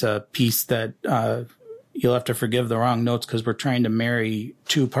 It's a piece that you'll have to forgive the wrong notes because we're trying to marry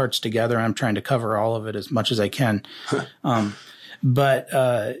two parts together. I'm trying to cover all of it as much as I can. But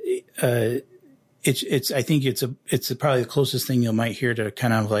I think it's probably the closest thing you might hear to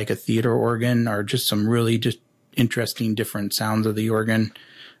kind of like a theater organ or just some really just interesting different sounds of the organ.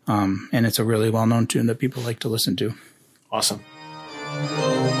 And it's a really well-known tune that people like to listen to. Awesome.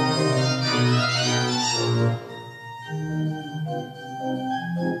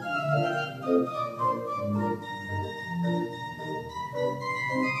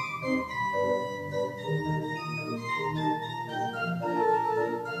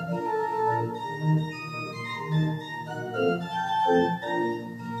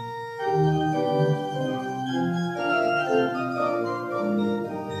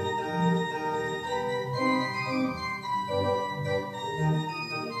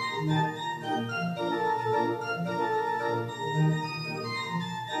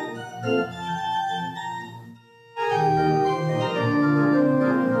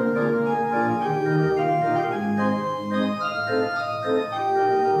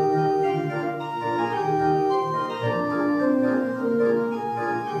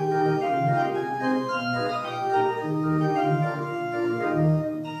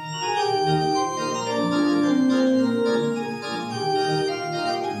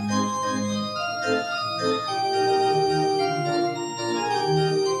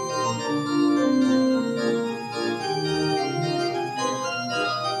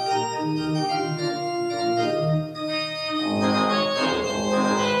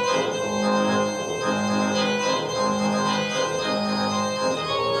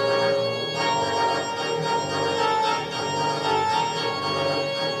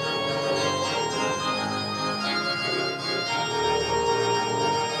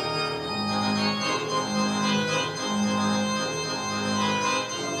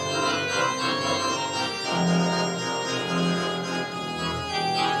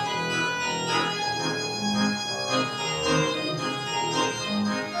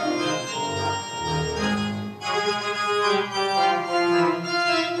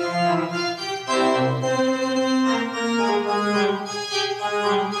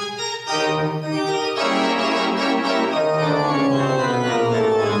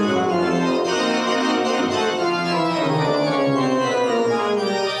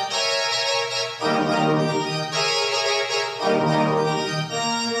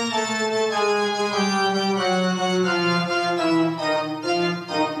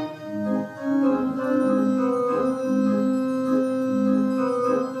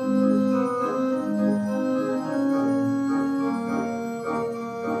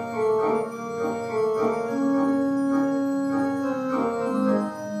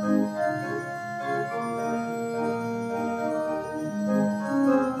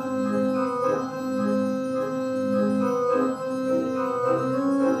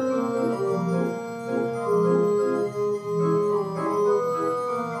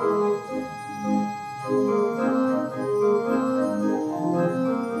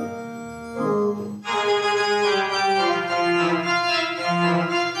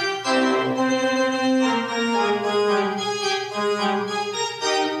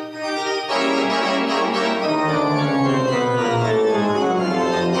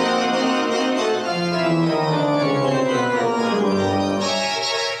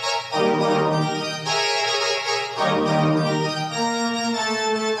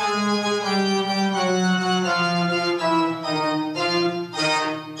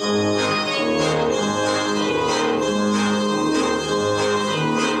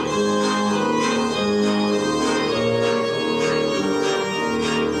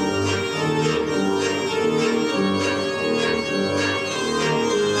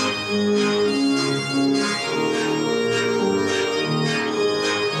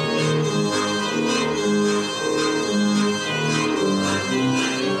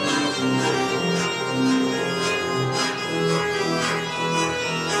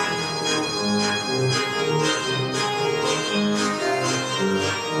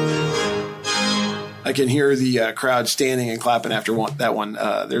 I can hear the crowd standing and clapping after that one.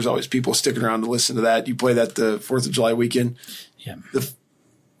 There's always people sticking around to listen to that. You play that the 4th of July weekend. Yeah. The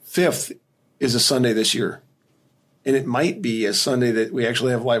 5th is a Sunday this year. And it might be a Sunday that we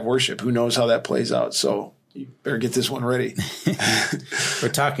actually have live worship. Who knows how that plays out? So you better get this one ready. We're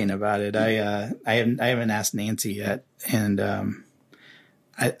talking about it. I haven't asked Nancy yet, and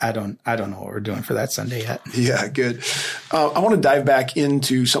I don't know what we're doing for that Sunday yet. Yeah, good. I want to dive back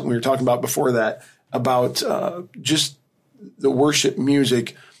into something we were talking about before that, about just the worship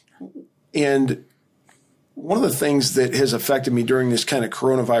music. And one of the things that has affected me during this kind of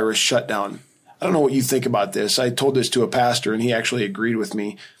coronavirus shutdown, I don't know what you think about this. I told this to a pastor, and he actually agreed with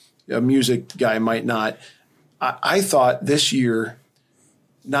me. A music guy might not. I thought this year,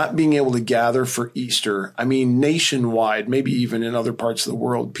 not being able to gather for Easter, I mean, nationwide, maybe even in other parts of the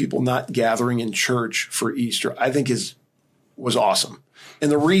world, people not gathering in church for Easter, I think was awesome.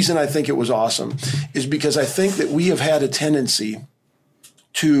 And the reason I think it was awesome is because I think that we have had a tendency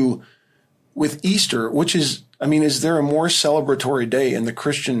to, with Easter, which is, I mean, is there a more celebratory day in the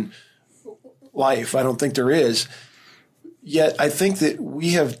Christian life? I don't think there is. Yet I think that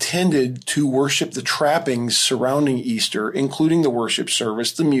we have tended to worship the trappings surrounding Easter, including the worship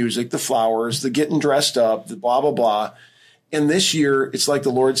service, the music, the flowers, the getting dressed up, the blah, blah, blah. And this year, it's like the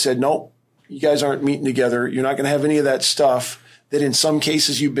Lord said, nope, you guys aren't meeting together. You're not going to have any of that stuff that in some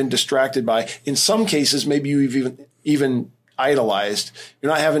cases you've been distracted by. In some cases, maybe you've even idolized. You're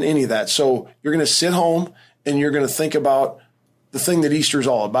not having any of that. So you're going to sit home and you're going to think about the thing that Easter is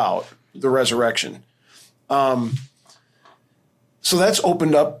all about, the resurrection. So that's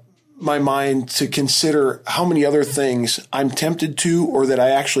opened up my mind to consider how many other things I'm tempted to, or that I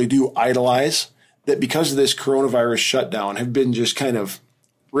actually do idolize, that because of this coronavirus shutdown have been just kind of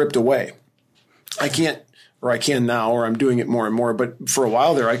ripped away. I can now, or I'm doing it more and more. But for a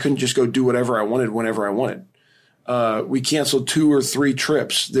while there, I couldn't just go do whatever I wanted whenever I wanted. We canceled 2 or 3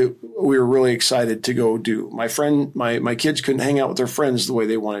 trips that we were really excited to go do. My kids couldn't hang out with their friends the way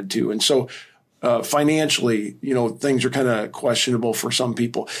they wanted to. And so financially, things are kind of questionable for some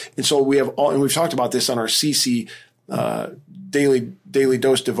people. And so and we've talked about this on our CC daily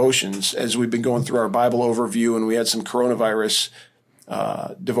dose devotions as we've been going through our Bible overview, and we had some coronavirus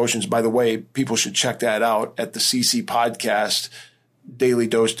devotions. By the way, people should check that out at the CC podcast, Daily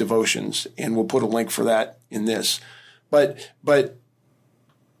Dose Devotions, and we'll put a link for that in this. But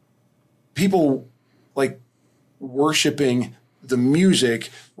people like worshiping the music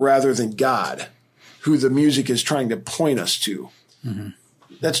rather than God, who the music is trying to point us to. Mm-hmm.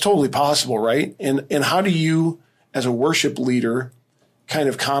 That's totally possible, right? And how do you, as a worship leader, kind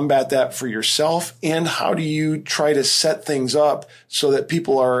of combat that for yourself? And how do you try to set things up so that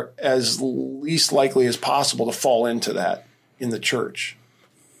people are as least likely as possible to fall into that in the church?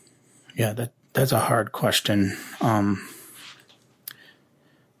 Yeah, that's a hard question. Well,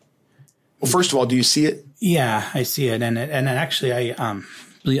 first of all, do you see it? Yeah, I see it. And actually,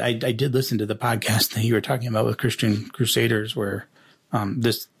 I did listen to the podcast that you were talking about with Christian Crusaders where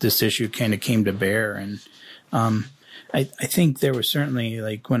this issue kind of came to bear. And I think there was certainly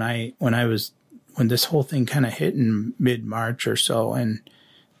like when this whole thing kind of hit in mid-March or so, and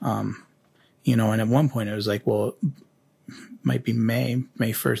and at one point it was like, well, it might be May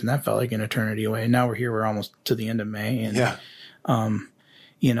 1st, and that felt like an eternity away. And now we're almost to the end of May, and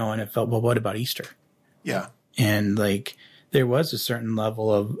and it felt, well, what about Easter? Yeah. And like there was a certain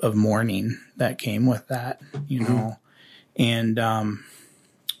level of mourning that came with that, know, and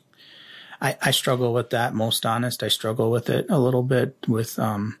I struggle with that, most honest. I struggle with it a little bit with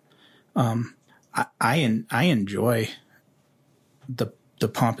I enjoy the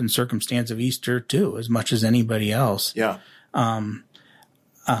pomp and circumstance of Easter too, as much as anybody else. Yeah.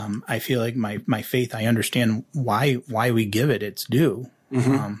 I feel like my faith, I understand why we give it its due.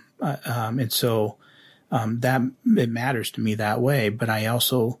 And so, that it matters to me that way, but I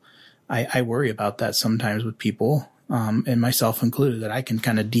also, I worry about that sometimes with people, and myself included, that I can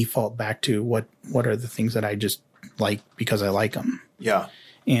kind of default back to what are the things that I just like because I like them. Yeah.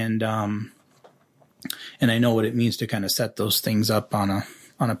 And I know what it means to kind of set those things up on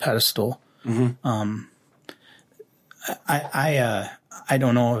a pedestal. I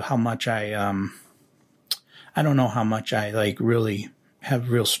don't know how much I like really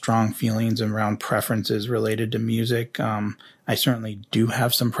have real strong feelings around preferences related to music. I certainly do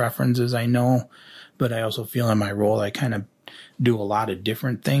have some preferences, I know, but I also feel in my role, I kind of do a lot of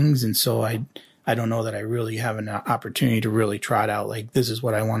different things. And so I don't know that I really have an opportunity to really trot out like, this is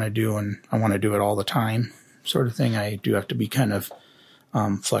what I want to do, and I want to do it all the time sort of thing. I do have to be kind of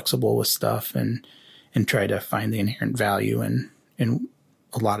flexible with stuff and try to find the inherent value in a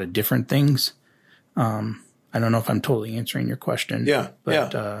lot of different things. I don't know if I'm totally answering your question. Yeah.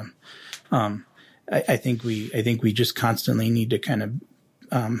 But I think we just constantly need to kind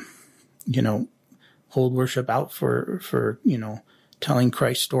of hold worship out for telling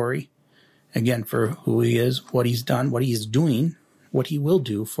Christ's story. Again, for who he is, what he's done, what he is doing, what he will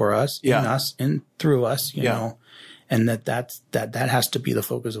do for us, in us, and through us, you know, and that has to be the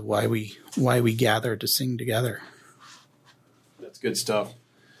focus of why we gather to sing together. That's good stuff.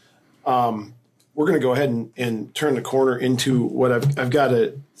 We're going to go ahead and turn the corner into what I've got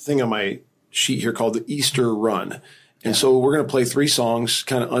a thing on my sheet here called the Easter Run. And so we're going to play 3 songs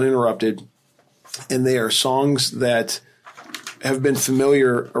kind of uninterrupted, and they are songs that have been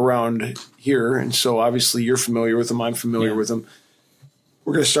familiar around here, and so obviously you're familiar with them. I'm familiar with them.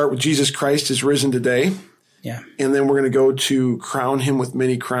 We're going to start with Jesus Christ is Risen Today. Yeah. And then we're going to go to Crown Him with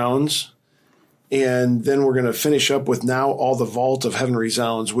Many Crowns. And then we're going to finish up with Now All the Vault of Heaven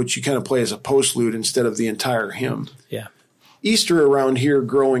Resounds, which you kind of play as a postlude instead of the entire hymn. Yeah. Easter around here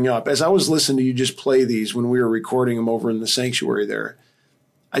growing up, as I was listening to you just play these when we were recording them over in the sanctuary there,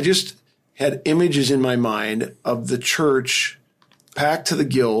 I just had images in my mind of the church packed to the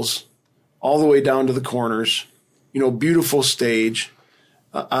gills, all the way down to the corners, beautiful stage.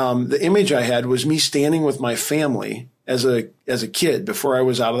 The image I had was me standing with my family as a kid before I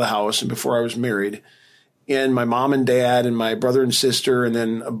was out of the house and before I was married, and my mom and dad and my brother and sister, and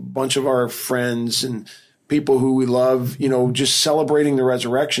then a bunch of our friends and people who we love, just celebrating the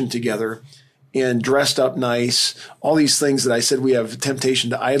resurrection together and dressed up nice, all these things that I said we have a temptation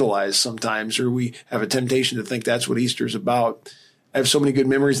to idolize sometimes, or we have a temptation to think that's what Easter's about. I have so many good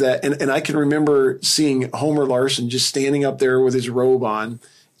memories of that. And I can remember seeing Homer Larson just standing up there with his robe on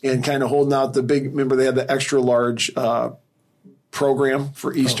and kind of holding out the big, remember they had the extra large program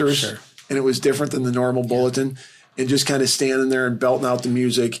for Easter's. Oh, sure. And it was different than the normal bulletin, and just kind of standing there and belting out the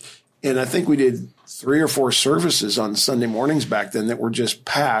music. And I think we did 3 or 4 services on Sunday mornings back then that were just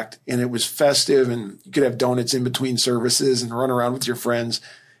packed, and it was festive, and you could have donuts in between services and run around with your friends.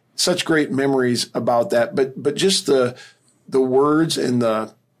 Such great memories about that. But just the words and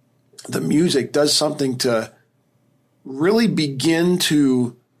the music does something to really begin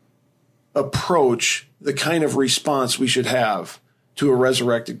to approach the kind of response we should have to a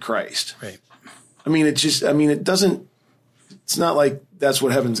resurrected Christ. Right. It's not like that's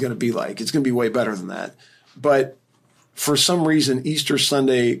what heaven's going to be like. It's going to be way better than that. But for some reason, Easter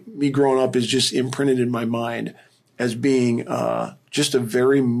Sunday, me growing up, is just imprinted in my mind as being just a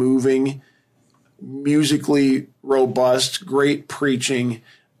very moving, musically robust, great preaching,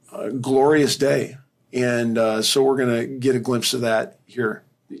 glorious day. And so we're going to get a glimpse of that here.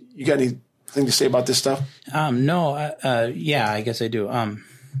 You got anything to say about this stuff? No. Yeah, I guess I do.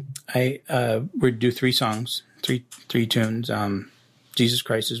 We do 3 songs, three tunes. Jesus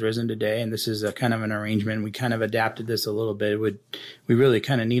Christ is risen today. And this is a kind of an arrangement. We kind of adapted this a little bit. We really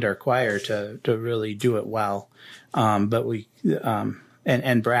kind of need our choir to really do it well. But we,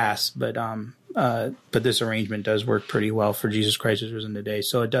 and brass, but this arrangement does work pretty well for Jesus Christ is risen today.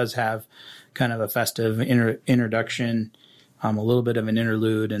 So it does have kind of a festive introduction, a little bit of an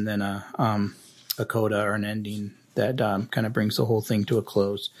interlude, and then a coda or an ending that kind of brings the whole thing to a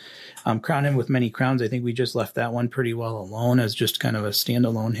close. Crown Him with Many Crowns, I think we just left that one pretty well alone as just kind of a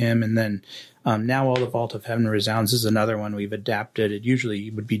standalone hymn. And then Now All the Vault of Heaven Resounds is another one we've adapted. It usually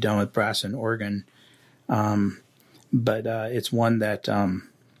would be done with brass and organ, but it's one that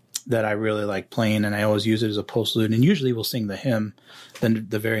I really like playing, and I always use it as a postlude. And usually we'll sing the hymn then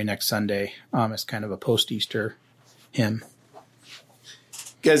the very next Sunday as kind of a post-Easter hymn.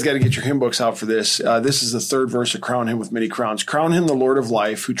 You guys got to get your hymn books out for this. This is the third verse of Crown Him with Many Crowns. Crown Him the Lord of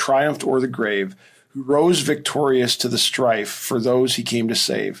Life, who triumphed o'er the grave, who rose victorious to the strife for those He came to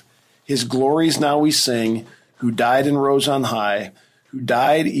save. His glories now we sing, who died and rose on high, who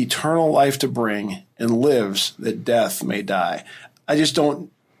died eternal life to bring, and lives that death may die. I just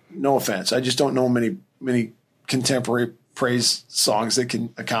don't, no offense, I just don't know many contemporary praise songs that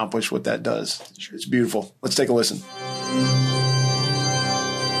can accomplish what that does. It's beautiful. Let's take a listen.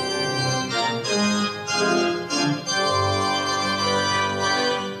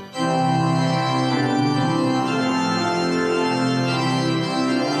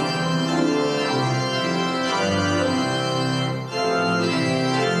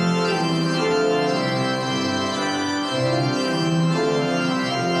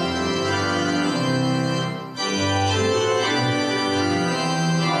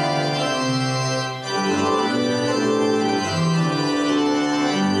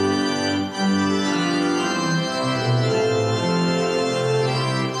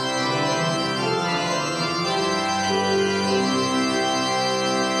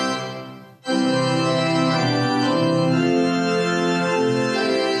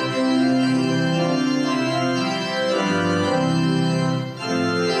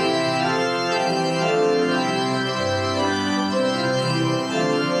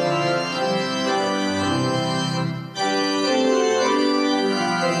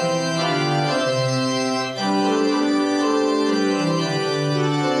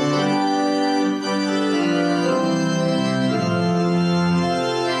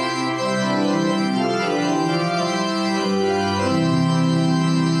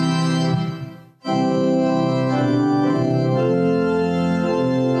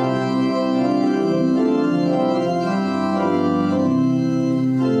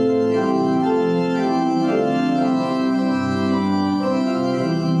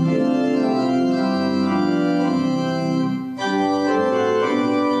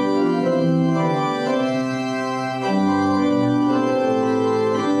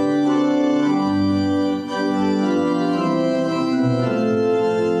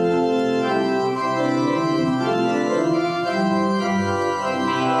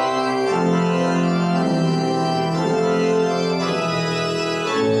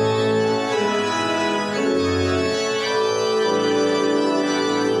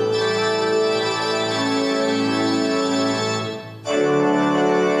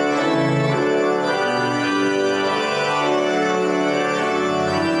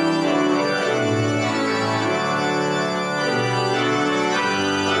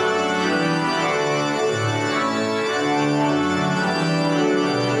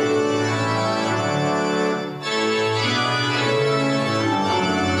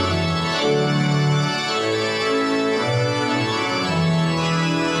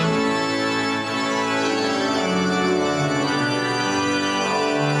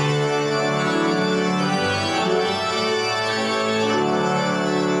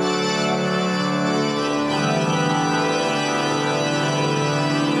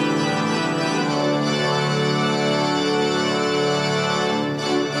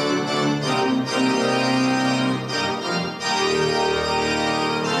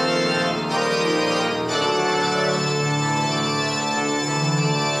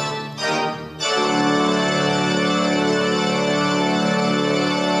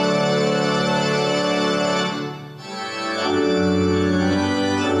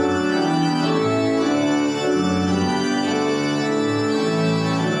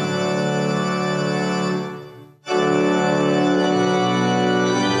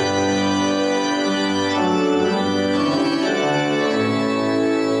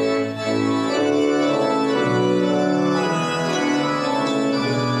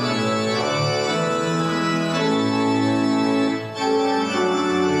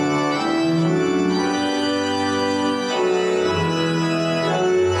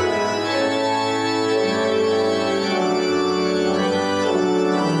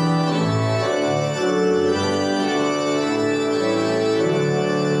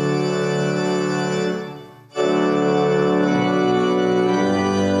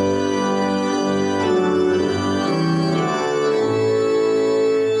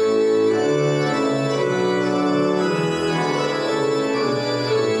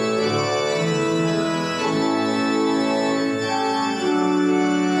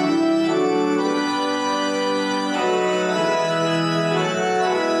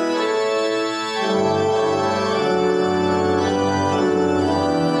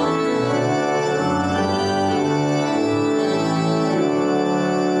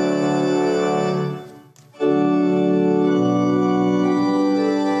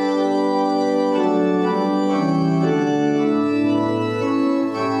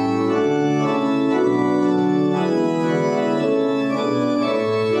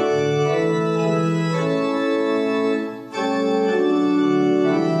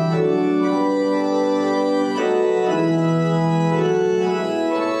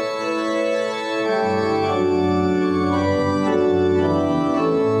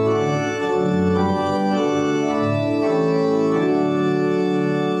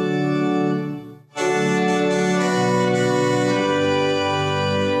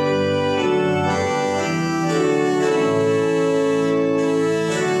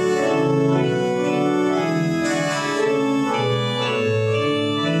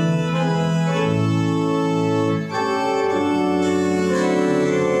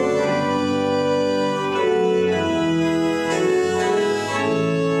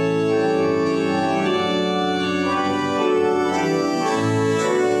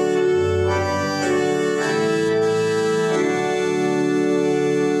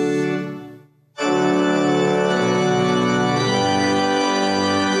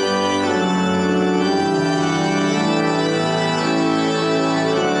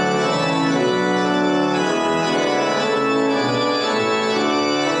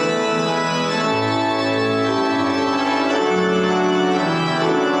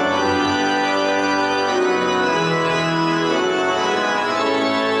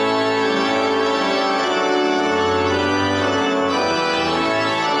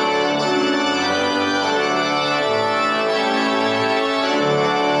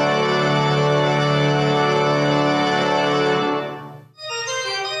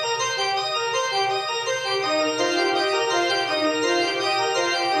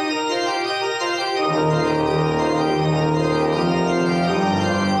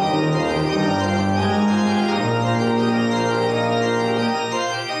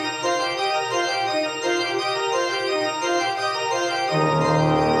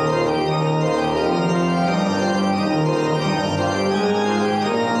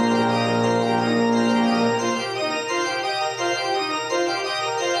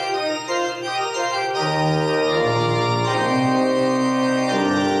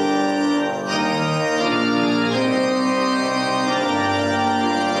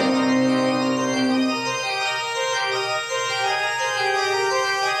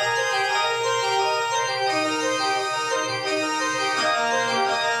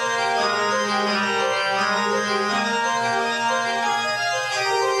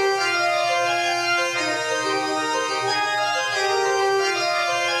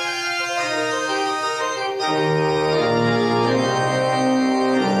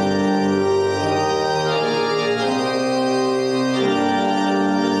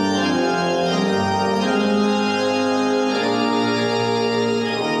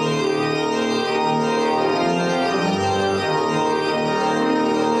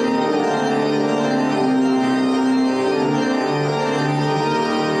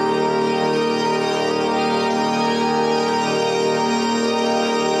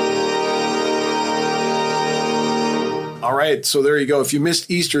 right. So there you go. If you missed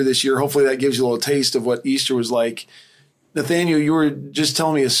Easter this year, hopefully that gives you a little taste of what Easter was like. Nathaniel, you were just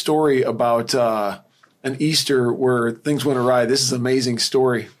telling me a story about an Easter where things went awry. This is an amazing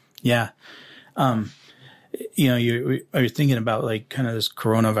story. Yeah. You're thinking about like kind of this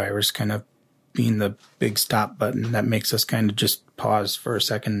coronavirus kind of being the big stop button that makes us kind of just pause for a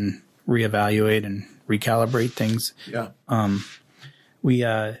second, reevaluate and recalibrate things. Yeah.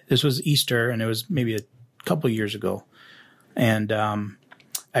 This was Easter, and it was maybe a couple of years ago. And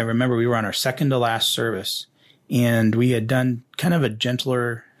I remember we were on our second to last service, and we had done kind of a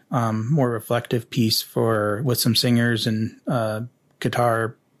gentler, more reflective piece with some singers and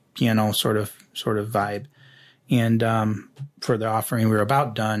guitar, piano sort of vibe. And for the offering, we were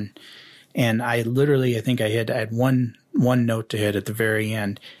about done. And I think I had one note to hit at the very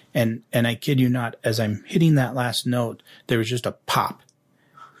end. And I kid you not, as I'm hitting that last note, there was just a pop.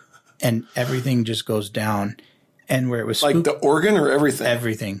 And everything just goes down. And where it was like the organ or everything?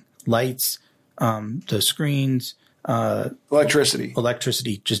 Everything. Lights, the screens.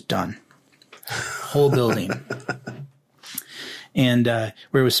 Electricity just done. Whole building. And where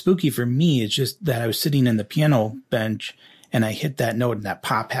it was spooky for me is just that I was sitting in the piano bench and I hit that note and that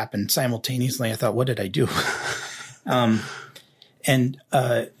pop happened simultaneously. I thought, what did I do? And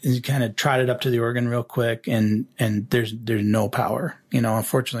kind of trotted up to the organ real quick, and there's no power.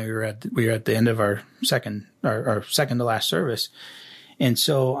 Unfortunately, we were at the end of our second to last service, and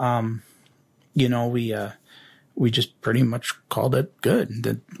so we just pretty much called it good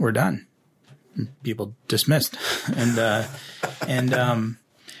that we're done. People dismissed, and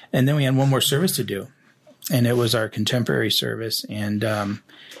then we had one more service to do, and it was our contemporary service, and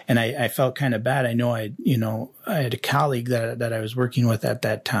I felt kind of bad. I know I had a colleague that I was working with at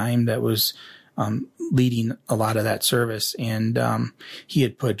that time that was leading a lot of that service, and he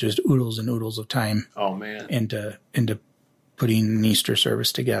had put just oodles and oodles of time. Oh man, into putting an Easter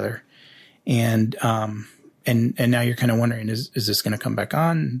service together, and now you're kind of wondering, is this going to come back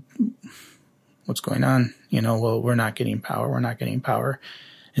on? What's going on? Well, we're not getting power.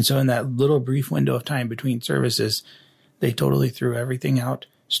 And so in that little brief window of time between services, they totally threw everything out,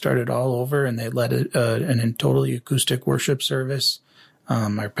 started all over, and they led an totally acoustic worship service.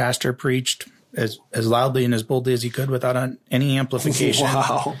 Our pastor preached as loudly and as boldly as he could without any amplification.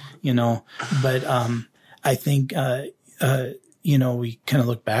 Wow. But I think, we kind of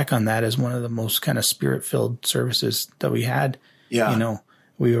look back on that as one of the most kind of spirit-filled services that we had. Yeah.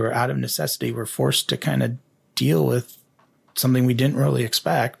 We were out of necessity. We're forced to kind of deal with something we didn't really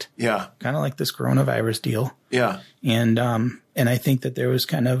expect. Yeah. Kind of like this coronavirus deal. Yeah. And I think that there was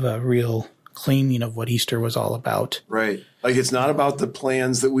kind of a real claiming of what Easter was all about. Right. Like it's not about the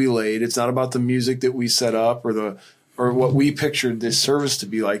plans that we laid. It's not about the music that we set up or what we pictured this service to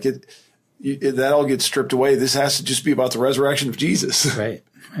be like. That all gets stripped away. This has to just be about the resurrection of Jesus. Right.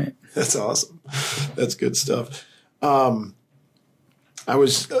 That's awesome. That's good stuff. I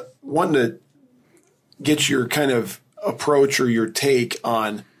was wanting to get your kind of approach or your take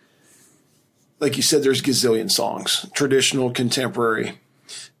on, like you said, there's gazillion songs, traditional, contemporary.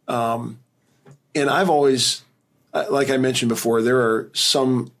 And I've always, like I mentioned before, there are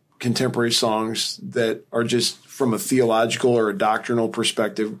some contemporary songs that are just from a theological or a doctrinal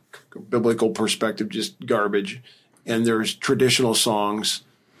perspective, biblical perspective, just garbage. And there's traditional songs.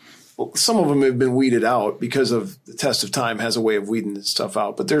 Well, some of them have been weeded out because of the test of time has a way of weeding this stuff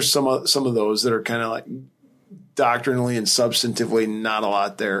out. But there's some of those that are kind of like doctrinally and substantively not a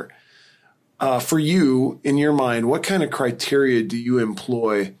lot there. For you, in your mind, what kind of criteria do you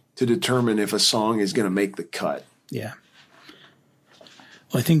employ to determine if a song is going to make the cut? Yeah.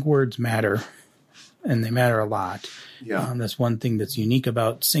 Well, I think words matter, and they matter a lot. Yeah. That's one thing that's unique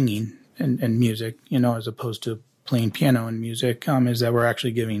about singing and music, as opposed to playing piano and music, is that we're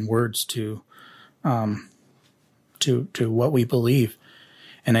actually giving words to what we believe.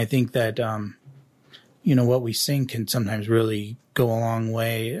 And I think that, what we sing can sometimes really go a long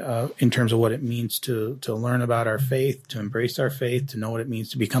way in terms of what it means to learn about our faith, to embrace our faith, to know what it means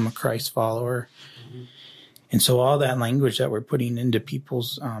to become a Christ follower. Mm-hmm. And so all that language that we're putting into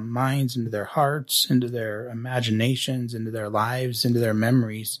people's minds, into their hearts, into their imaginations, into their lives, into their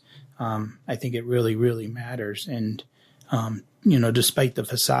memories, I think it really, really matters. And, despite the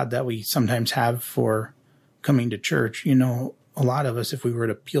facade that we sometimes have for coming to church, a lot of us, if we were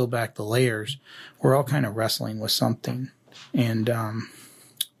to peel back the layers, we're all kind of wrestling with something. And,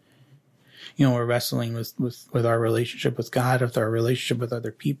 we're wrestling with our relationship with God, with our relationship with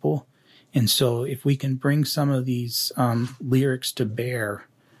other people. And so if we can bring some of these lyrics to bear,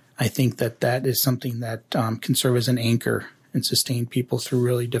 I think that is something that can serve as an anchor and sustain people through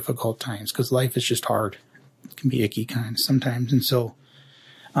really difficult times, because life is just hard. can be icky kind of sometimes. And so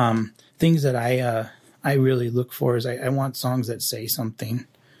things that I really look for is I want songs that say something.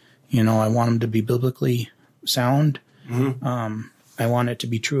 You know, I want them to be biblically sound. Mm-hmm. I want it to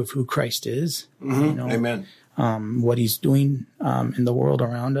be true of who Christ is. Mm-hmm. You know, Amen. What he's doing in the world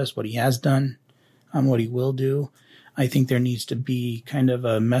around us, what he has done, what he will do. I think there needs to be kind of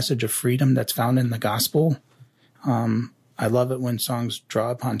a message of freedom that's found in the gospel. I love it when songs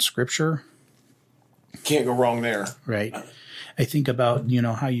draw upon scripture. Can't go wrong there. Right. I think about, you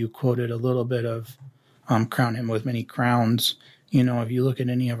know, how you quoted a little bit of crown him with many crowns. You know, if you look at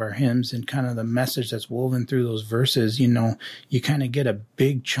any of our hymns and kind of the message that's woven through those verses, you know, you kind of get a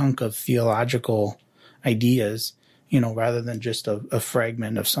big chunk of theological ideas, you know, rather than just a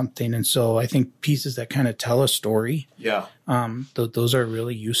fragment of something. And so I think pieces that kind of tell a story, those are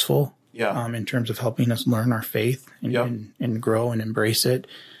really useful in terms of helping us learn our faith and grow and embrace it.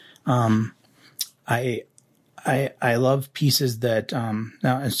 I love pieces that, now,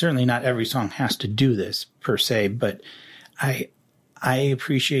 and certainly not every song has to do this per se, but I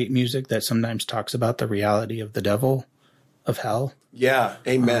appreciate music that sometimes talks about the reality of the devil, of hell. Yeah.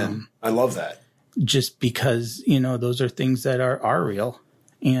 Amen. I love that. Just because, you know, those are things that are real.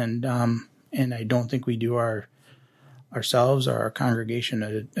 And I don't think we do ourselves or our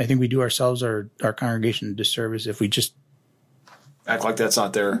congregation. I think we do ourselves or our congregation a disservice if we just act like that's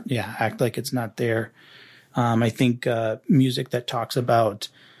not there. Yeah. Act like it's not there. I think music that talks about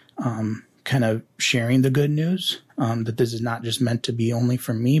kind of sharing the good news, that this is not just meant to be only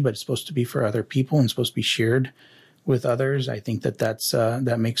for me, but it's supposed to be for other people and supposed to be shared with others. I think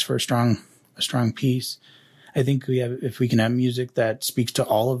that makes for a strong piece. I think if we can have music that speaks to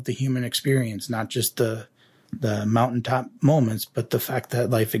all of the human experience, not just the mountaintop moments, but the fact that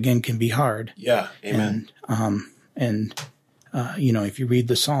life again can be hard. Yeah. Amen. And you know, if you read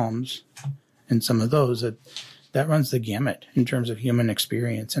the Psalms and some of those, that runs the gamut in terms of human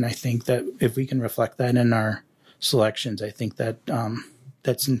experience. And I think that if we can reflect that in our selections, I think that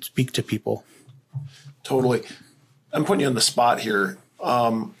that's speak to people. Totally. I'm putting you on the spot here.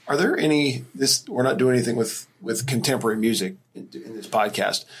 Are there we're not doing anything with contemporary music in this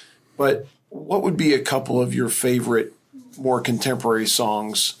podcast, but what would be a couple of your favorite more contemporary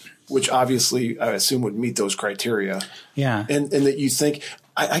songs, which obviously I assume would meet those criteria? Yeah. And that you think,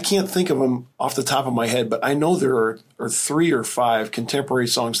 I can't think of them off the top of my head, but I know there are 3 or 5 contemporary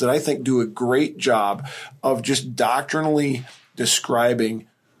songs that I think do a great job of just doctrinally describing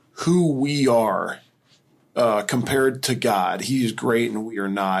who we are compared to God. He is great and we are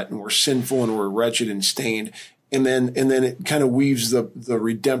not, and we're sinful and we're wretched and stained. And then it kind of weaves the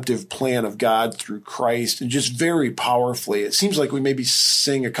redemptive plan of God through Christ, and just very powerfully. It seems like we maybe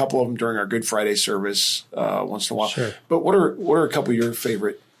sing a couple of them during our Good Friday service once in a while. Sure. But what are a couple of your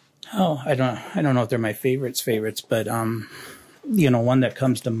favorite? Oh, I don't know if they're my favorites, but you know, one that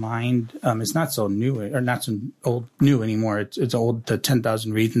comes to mind is not so new or not so new anymore. It's old. The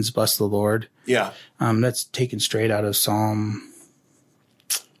 10,000 Reasons, Bless the Lord. Yeah. That's taken straight out of Psalm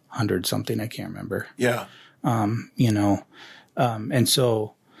 100 something. I can't remember. Yeah. You know, and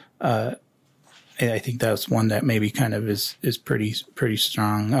so, I think that's one that maybe kind of is pretty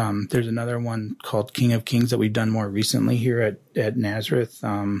strong. There's another one called King of Kings that we've done more recently here at Nazareth,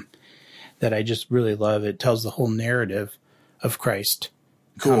 that I just really love. It tells the whole narrative of Christ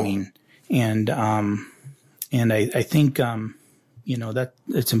coming. And I think, you know, that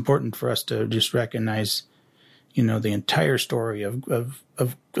it's important for us to just recognize, you know, the entire story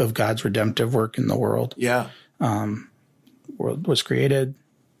of God's redemptive work in the world. Yeah. World was created.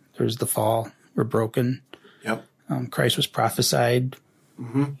 There's the fall. We're broken. Yep. Christ was prophesied.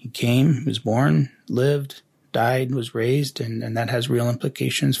 Mm-hmm. He came, he was born, lived, died, was raised, and that has real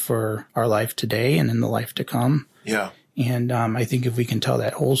implications for our life today and in the life to come. Yeah. And I think if we can tell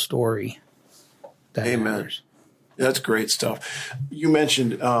that whole story, that matters. That's great stuff. You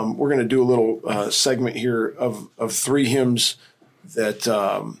mentioned we're going to do a little segment here of 3 hymns that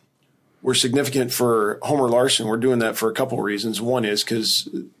were significant for Homer Larson. We're doing that for a couple of reasons. One is because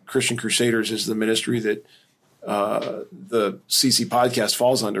Christian Crusaders is the ministry that the CC podcast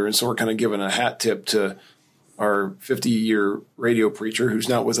falls under, and so we're kind of giving a hat tip to our 50-year radio preacher who's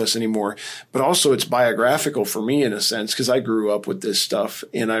not with us anymore. But also it's biographical for me in a sense, because I grew up with this stuff,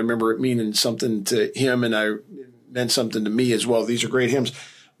 and I remember it meaning something to him, and I meant something to me as well. These are great hymns.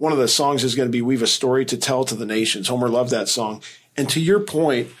 One of the songs is going to be We've a Story to Tell to the Nations. Homer loved that song. And to your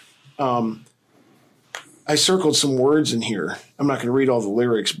point, I circled some words in here. I'm not going to read all the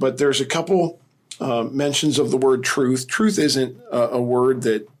lyrics, but there's a couple mentions of the word truth. Truth isn't a word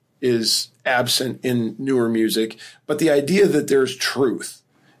that is absent in newer music, but the idea that there's truth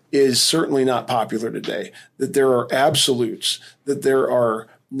is certainly not popular today, that there are absolutes, that there are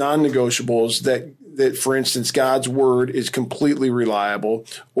non-negotiables, that, for instance, God's word is completely reliable,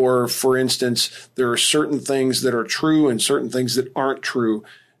 or, for instance, there are certain things that are true and certain things that aren't true.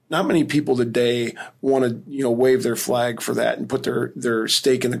 Not many people today want to, wave their flag for that and put their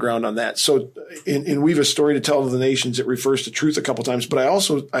stake in the ground on that. So, and we have a story to tell to the nations. It refers to truth a couple times, but I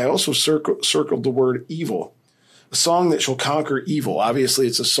also circled the word evil. A song that shall conquer evil. Obviously,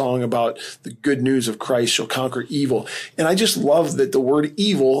 it's a song about the good news of Christ shall conquer evil. And I just love that the word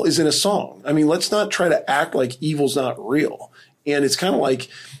evil is in a song. I mean, let's not try to act like evil's not real. And it's kind of like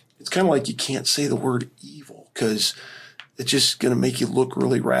you can't say the word evil because it's just going to make you look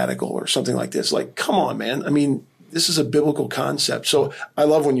really radical or something like this. Like, come on, man. I mean, this is a biblical concept. So I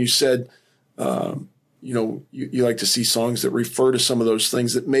love when you said, you like to see songs that refer to some of those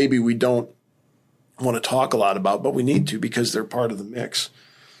things that maybe we don't want to talk a lot about, but we need to because they're part of the mix.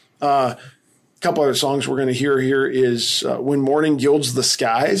 A couple other songs we're going to hear here is When Morning Gilds the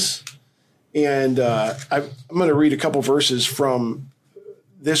Skies. And I'm going to read a couple verses from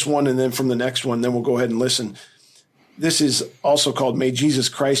this one and then from the next one. Then we'll go ahead and listen. This is also called May Jesus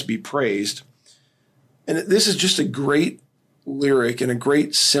Christ Be Praised. And this is just a great lyric and a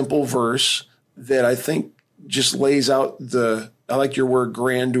great simple verse that I think just lays out I like your word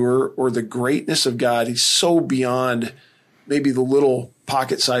grandeur or the greatness of God. He's so beyond maybe the little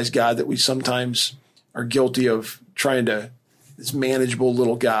pocket-sized God that we sometimes are guilty of trying to, this manageable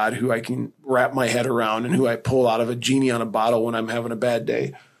little God who I can wrap my head around and who I pull out of a genie on a bottle when I'm having a bad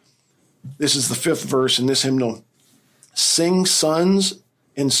day. This is the 5th verse in this hymnal. Sing, sons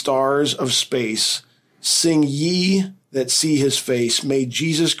and stars of space. Sing ye that see his face. May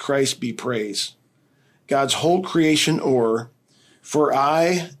Jesus Christ be praised. God's whole creation o'er, for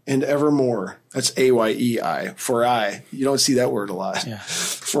I and evermore. That's A-Y-E-I, for I. You don't see that word a lot. Yeah.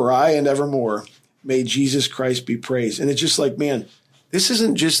 For I and evermore, may Jesus Christ be praised. And it's just like, man, this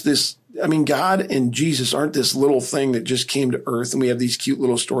isn't just this. I mean, God and Jesus aren't this little thing that just came to earth and we have these cute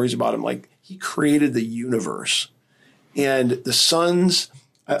little stories about him. Like, he created the universe. And the suns,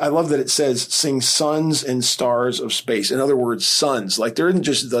 I love that it says, sing sons and stars of space. In other words, suns. Like, there isn't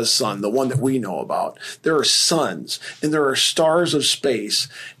just the sun, the one that we know about. There are suns and there are stars of space.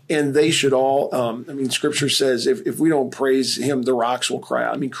 And they should all, Scripture says, if we don't praise him, the rocks will cry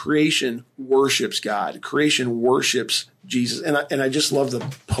out. I mean, creation worships God. Creation worships Jesus. And I just love the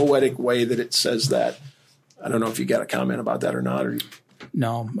poetic way that it says that. I don't know if you got a comment about that or not.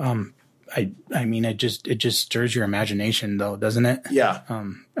 No, I mean, it just stirs your imagination, though, doesn't it? Yeah.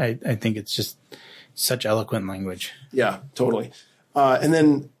 I think it's just such eloquent language. Yeah, totally. And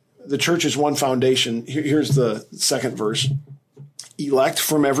then the church is one foundation. Here's the 2nd verse. Elect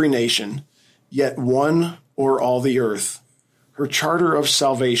from every nation, yet one o'er all the earth. Her charter of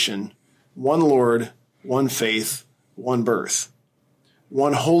salvation, one Lord, one faith, one birth.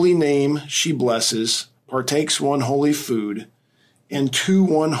 One holy name she blesses, partakes one holy food, and to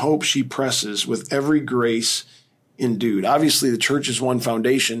one hope she presses with every grace endued. Obviously, the church is one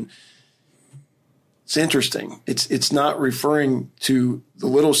foundation. It's interesting. It's not referring to the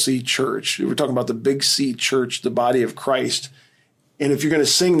little C church. We're talking about the big C church, the body of Christ. And if you're going to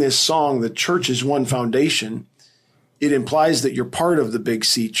sing this song, the church is one foundation, it implies that you're part of the big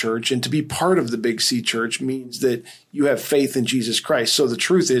C church. And to be part of the big C church means that you have faith in Jesus Christ. So the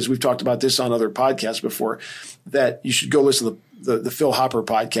truth is, we've talked about this on other podcasts before, that you should go listen to the Phil Hopper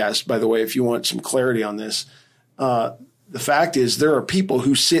podcast, by the way, if you want some clarity on this. The fact is, there are people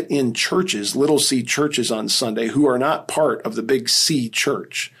who sit in churches, little C churches on Sunday, who are not part of the big C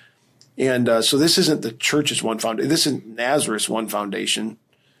church. And so this isn't the church's one foundation. This isn't Nazareth's one foundation.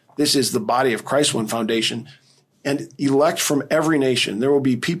 This is the body of Christ one foundation. And elect from every nation. There will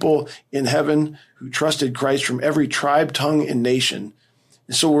be people in heaven who trusted Christ from every tribe, tongue, and nation.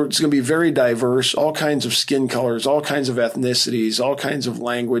 And so it's going to be very diverse, all kinds of skin colors, all kinds of ethnicities, all kinds of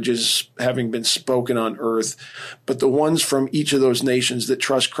languages having been spoken on earth. But the ones from each of those nations that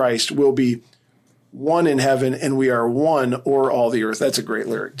trust Christ will be one in heaven, and we are one o'er all the earth. That's a great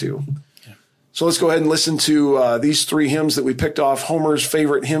lyric, too. Yeah. So let's go ahead and listen to these 3 hymns that we picked off Homer's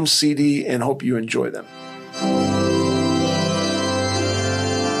favorite hymn CD, and hope you enjoy them.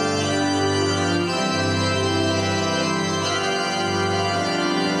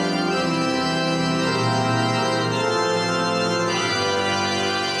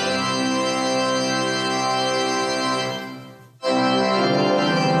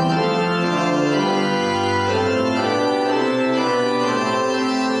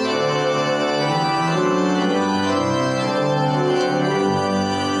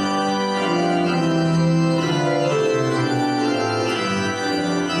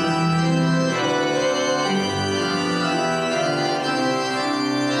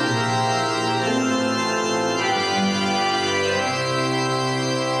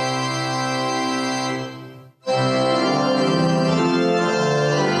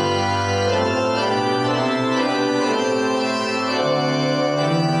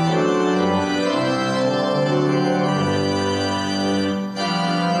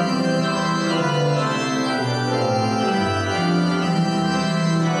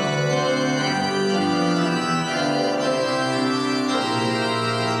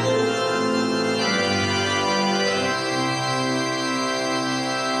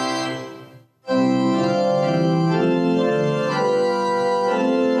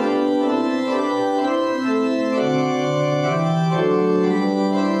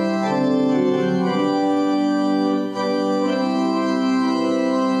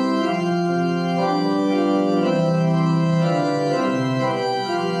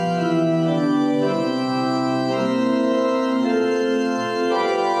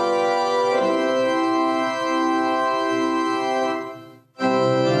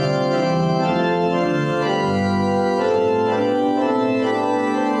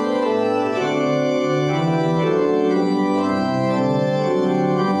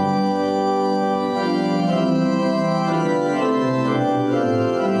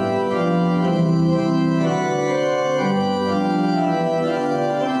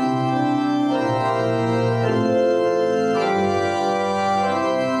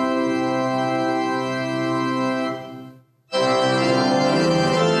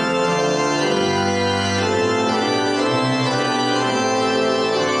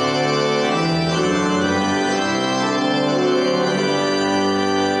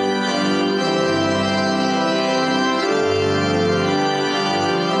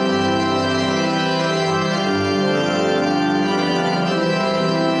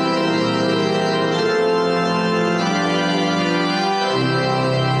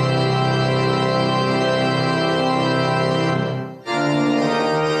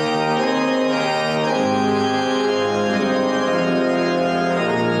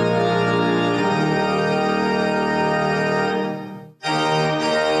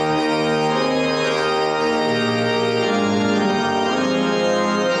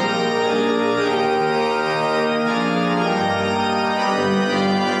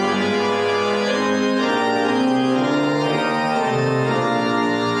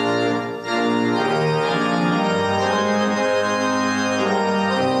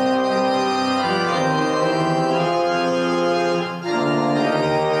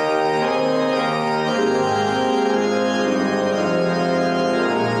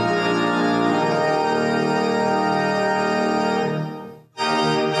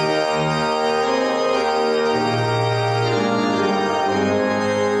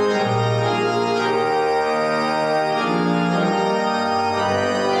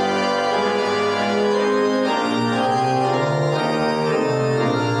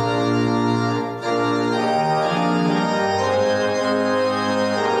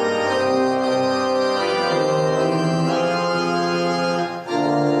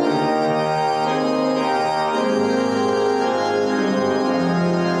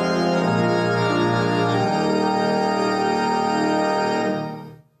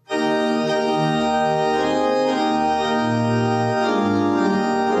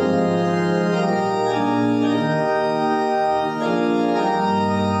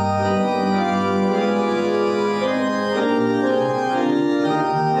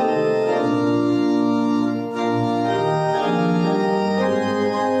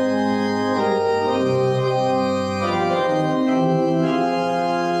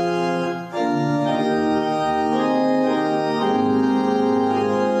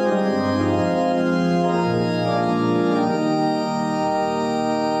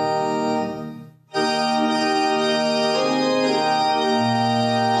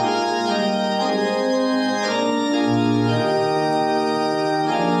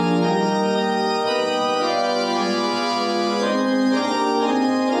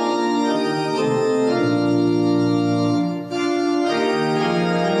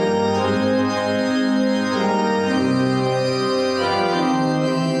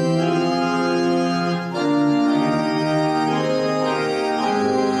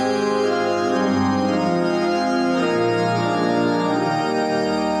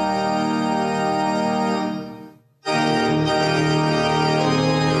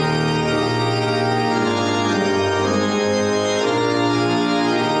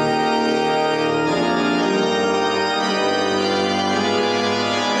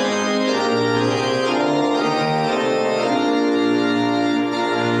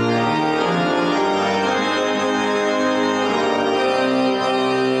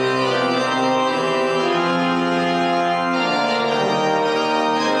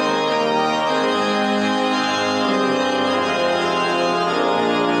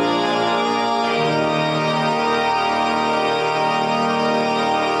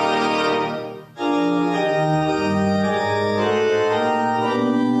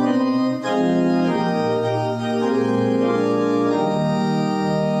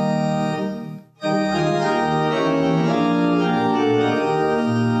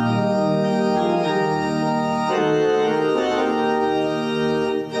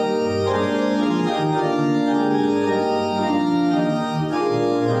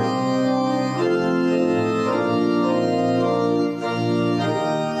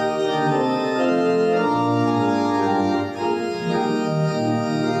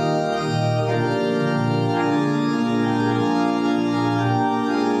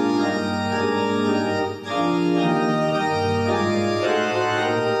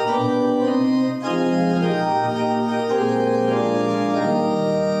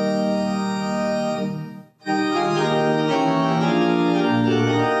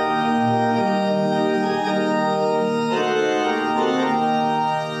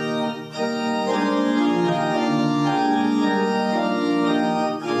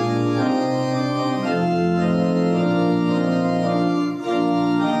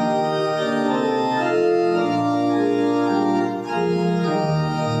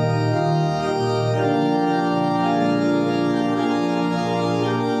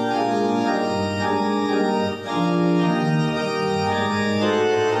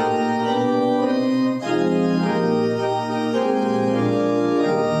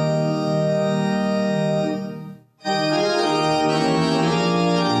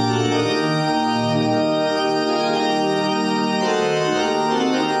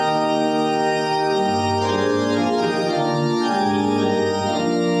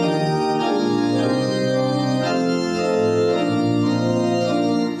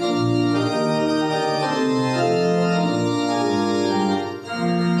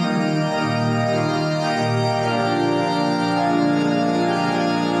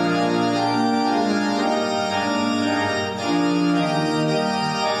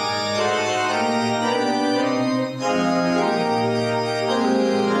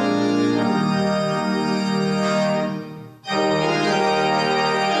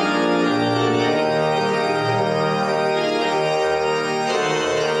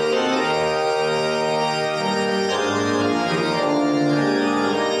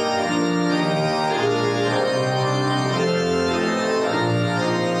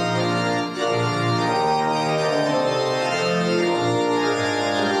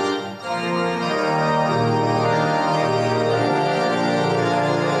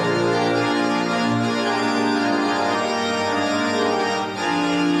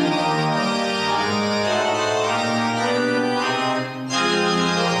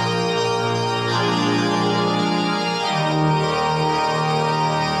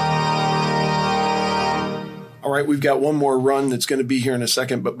 right, we've got one more run that's going to be here in a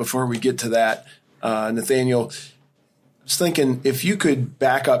second, but before we get to that, Nathaniel, I was thinking if you could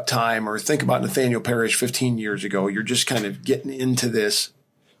back up time or think about Nathaniel Parrish 15 years ago, you're just kind of getting into this,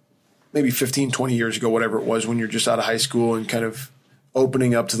 maybe 15, 20 years ago, whatever it was, when you're just out of high school and kind of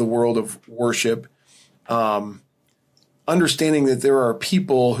opening up to the world of worship, understanding that there are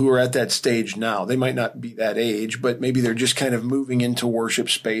people who are at that stage now. They might not be that age, but maybe they're just kind of moving into worship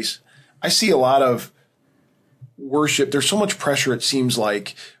space. I see a lot of worship. There's so much pressure, it seems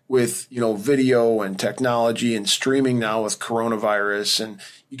like, with, video and technology and streaming now with coronavirus, and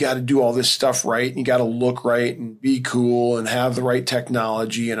you got to do all this stuff right, and you got to look right and be cool and have the right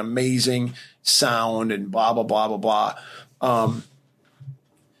technology and amazing sound and blah, blah, blah, blah, blah.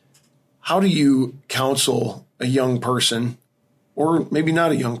 How do you counsel a young person, or maybe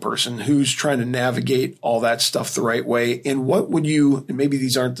not a young person, who's trying to navigate all that stuff the right way? And what would you, and maybe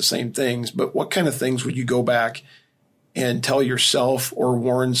these aren't the same things, but what kind of things would you go back and tell yourself or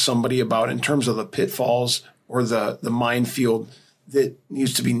warn somebody about in terms of the pitfalls or the minefield that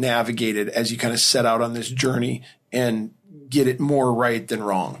needs to be navigated as you kind of set out on this journey and get it more right than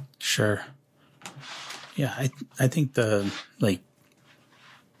wrong? Sure. Yeah, I think the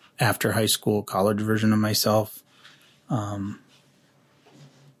after high school, college version of myself, I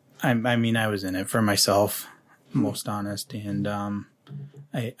was in it for myself, most honest. And,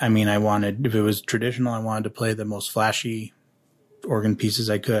 I wanted, if it was traditional, I wanted to play the most flashy organ pieces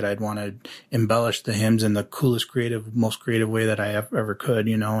I could. I'd want to embellish the hymns in the coolest, most creative way that I ever could,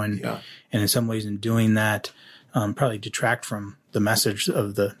 and in some ways in doing that, probably detract from the message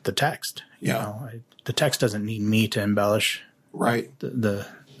of the text. The text doesn't need me to embellish the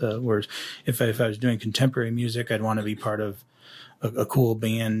words. If I was doing contemporary music, I'd want to be part of a cool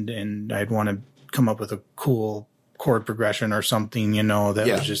band, and I'd want to come up with a cool chord progression or something, that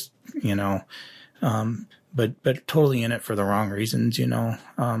was just, but totally in it for the wrong reasons, where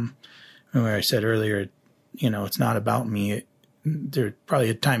I said earlier, it's not about me. There's probably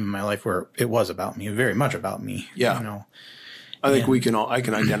a time in my life where it was about me, very much about me. Yeah. I think I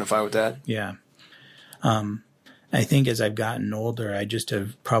can identify with that. Yeah. I think as I've gotten older, I just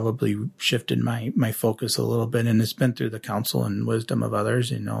have probably shifted my focus a little bit, and it's been through the counsel and wisdom of others,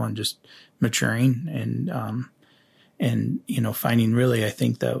 and just maturing and finding really, I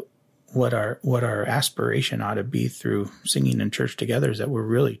think that what our aspiration ought to be through singing in church together is that we're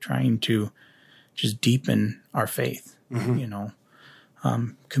really trying to just deepen our faith,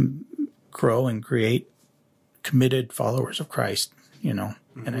 grow and create committed followers of Christ, and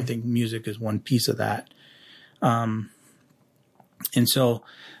I think music is one piece of that. And so,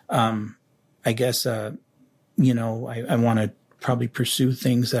 I guess, I want to probably pursue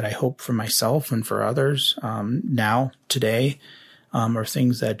things that I hope for myself and for others, now, today, or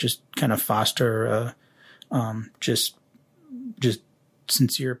things that just kind of foster, just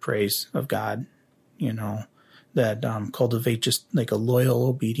sincere praise of God, that, cultivate just like a loyal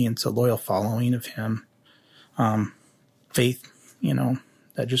obedience, a loyal following of Him, faith,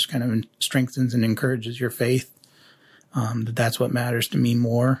 that just kind of strengthens and encourages your faith. That's what matters to me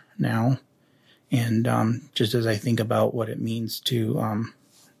more now. And just as I think about what it means to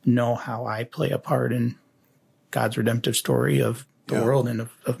know how I play a part in God's redemptive story of the world and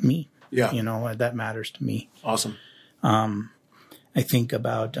of me, that matters to me. Awesome. I think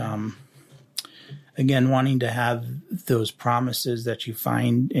about, again, wanting to have those promises that you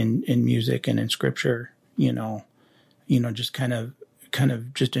find in music and in Scripture, just kind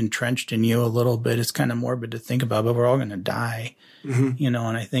of just entrenched in you a little bit. It's kind of morbid to think about, but we're all going to die, and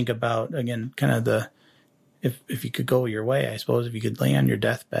I think about, again, kind of if you could go your way, I suppose, if you could lay on your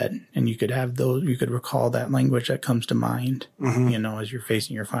deathbed and you could have you could recall that language that comes to mind, as you're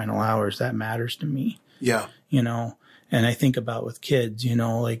facing your final hours, that matters to me. Yeah. And I think about with kids,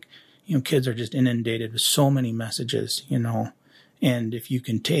 kids are just inundated with so many messages, and if you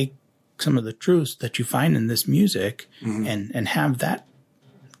can take some of the truths that you find in this music and have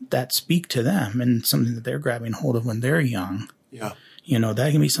that speak to them and something that they're grabbing hold of when they're young, that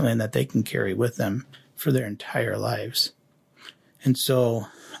can be something that they can carry with them for their entire lives. And so,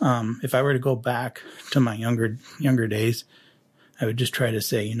 if I were to go back to my younger days, I would just try to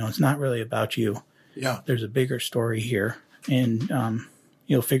say, it's not really about you. Yeah. There's a bigger story here, and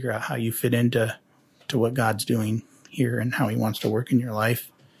you'll figure out how you fit into what God's doing here and how He wants to work in your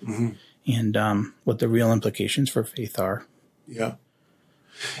life. And what the real implications for faith are. Yeah.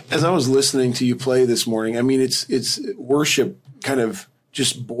 As I was listening to you play this morning, I mean, it's worship kind of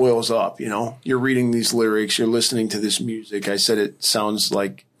just boils up, You're reading these lyrics, you're listening to this music. I said it sounds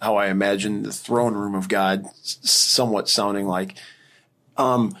like how I imagine the throne room of God somewhat sounding like.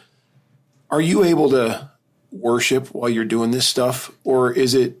 Are you able to worship while you're doing this stuff, or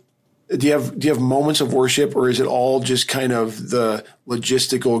is it? Do you have moments of worship, or is it all just kind of the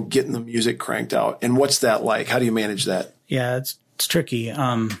logistical getting the music cranked out? And what's that like? How do you manage that? Yeah, it's tricky.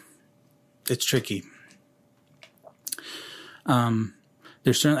 It's tricky.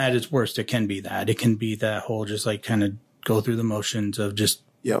 There's certainly at its worst, it can be that. It can be that whole just like kind of go through the motions of just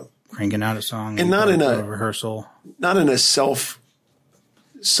cranking out a song and not in a rehearsal, not in a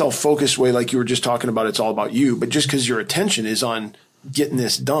self-focused way like you were just talking about. It's all about you, but just because your attention is on getting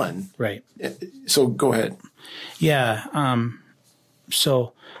this done. Right. So go ahead. Yeah.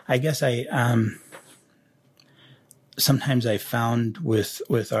 So I guess sometimes I found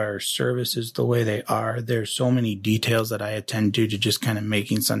with our services the way they are, there's so many details that I attend to just kind of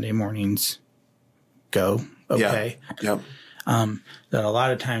making Sunday mornings go okay. Yeah. That a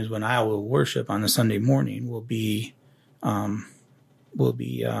lot of times when I will worship on a Sunday morning will be kind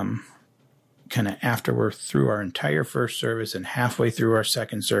of after we're through our entire first service and halfway through our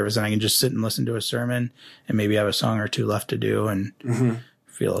second service, and I can just sit and listen to a sermon and maybe have a song or two left to do and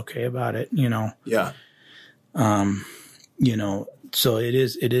feel okay about it, Yeah. So it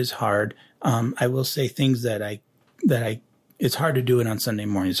is hard. I will say things that it's hard to do it on Sunday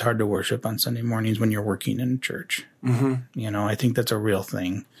mornings. It's hard to worship on Sunday mornings when you're working in church. I think that's a real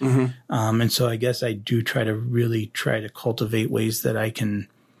thing. And so I guess I do try to cultivate ways that I can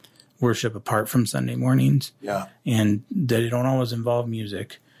worship apart from Sunday mornings. Yeah. And that it don't always involve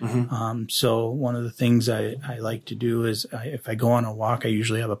music. So one of the things I like to do is if I go on a walk, I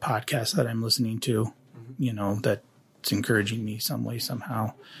usually have a podcast that I'm listening to, that's encouraging me some way,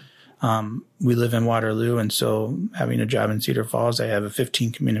 somehow. We live in Waterloo, and so having a job in Cedar Falls, I have a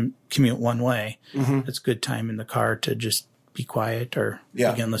 15 commute one way. It's good time in the car to just be quiet or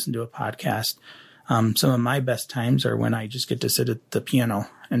again, listen to a podcast. Some of my best times are when I just get to sit at the piano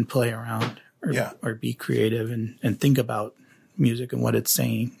and play around or be creative and think about music and what it's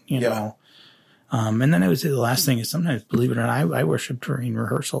saying, know. And then I would say the last thing is sometimes, believe it or not, I worship during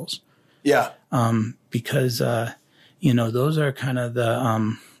rehearsals. Yeah. Because, those are kind of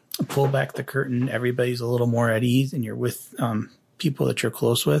the pull back the curtain. Everybody's a little more at ease and you're with people that you're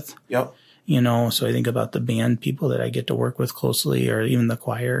close with. Yep. So I think about the band people that I get to work with closely, or even the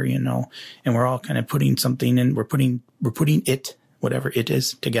choir, and we're all kind of putting something in. We're putting it, whatever it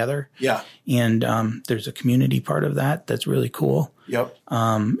is, together. Yeah. And there's a community part of that that's really cool. Yep.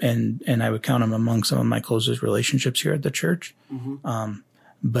 And I would count them among some of my closest relationships here at the church.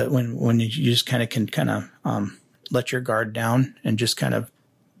 But when you just kind of can let your guard down and just kind of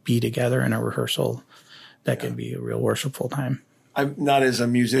be together in a rehearsal, that can be a real worshipful time. I'm not as a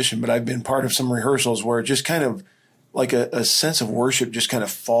musician, but I've been part of some rehearsals where it just kind of like a sense of worship just kind of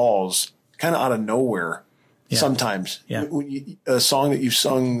falls kind of out of nowhere sometimes. Yeah. A song that you've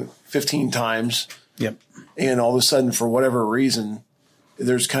sung 15 times. Yep. And all of a sudden, for whatever reason,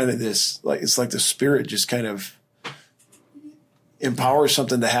 there's kind of this, like, it's like the Spirit just kind of empowers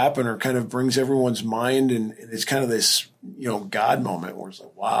something to happen or kind of brings everyone's mind. And it's kind of this, God moment where it's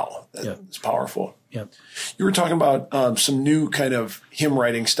like, wow, that's powerful. Yep. You were talking about some new kind of hymn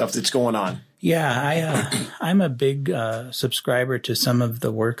writing stuff that's going on. Yeah, I'm a big subscriber to some of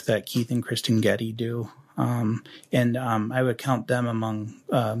the work that Keith and Kristen Getty do. And I would count them among,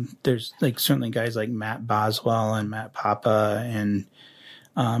 there's certainly guys like Matt Boswell and Matt Papa. And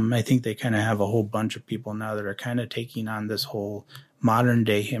I think they kind of have a whole bunch of people now that are kind of taking on this whole modern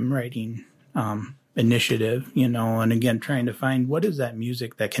day hymn writing initiative, and again, trying to find what is that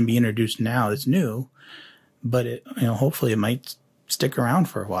music that can be introduced now that's new, but it, hopefully it might stick around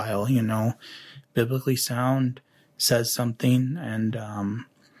for a while, biblically sound, says something.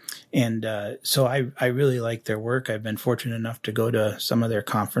 And so I really like their work. I've been fortunate enough to go to some of their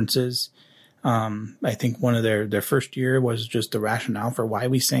conferences. I think one of their first year was just the rationale for why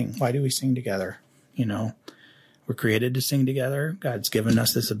we sing. Why do we sing together? We're created to sing together. God's given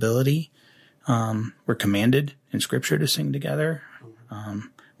us this ability. We're commanded in Scripture to sing together.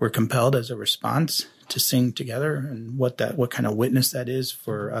 We're compelled as a response to sing together, and what kind of witness that is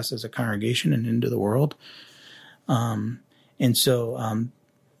for us as a congregation and into the world. And so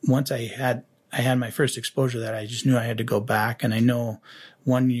once I had my first exposure to that, I just knew I had to go back. And I know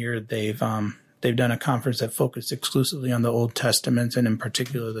one year they've done a conference that focused exclusively on the Old Testament, and in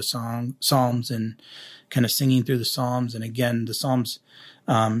particular the Psalms, and kind of singing through the Psalms. And again, the Psalms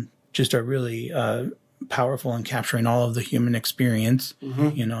just are really powerful in capturing all of the human experience.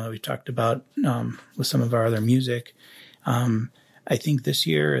 We talked about with some of our other music. I think this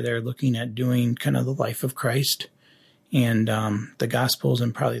year they're looking at doing kind of the life of Christ and the Gospels,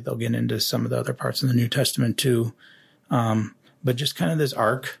 and probably they'll get into some of the other parts of the New Testament too. But just kind of this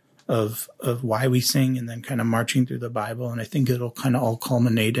arc of why we sing, and then kind of marching through the Bible. And I think it'll kind of all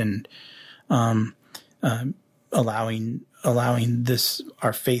culminate in allowing this,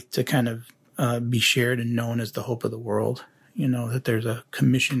 our faith, to kind of be shared and known as the hope of the world. That there's a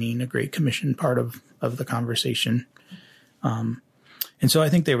great commission part of the conversation. And so I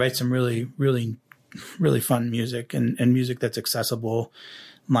think they write some really, really, really fun music, and music that's accessible,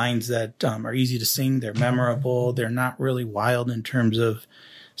 lines that are easy to sing. They're memorable. They're not really wild in terms of,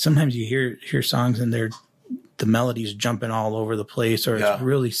 sometimes you hear songs and the melody's jumping all over the place, or it's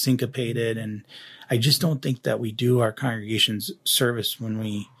really syncopated. And I just don't think that we do our congregations service when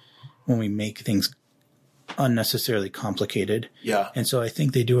we make things unnecessarily complicated. Yeah. And so I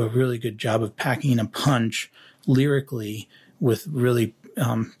think they do a really good job of packing a punch lyrically with really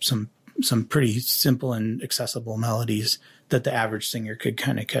some pretty simple and accessible melodies that the average singer could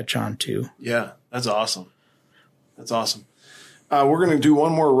kind of catch on to. Yeah, that's awesome. That's awesome. We're going to do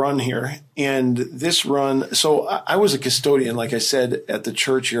one more run here. And this run, so I was a custodian, like I said, at the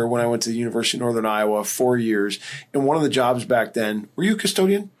church here when I went to the University of Northern Iowa 4 years. And one of the jobs back then, were you a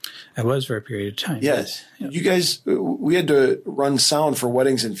custodian? I was for a period of time. Yes. Yep. You guys, we had to run sound for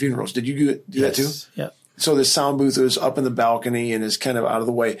weddings and funerals. Did you do that too? Yeah. So the sound booth is up in the balcony and is kind of out of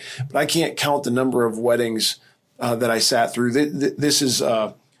the way. But I can't count the number of weddings that I sat through. This is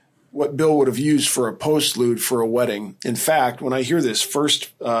what Bill would have used for a postlude for a wedding. In fact, when I hear this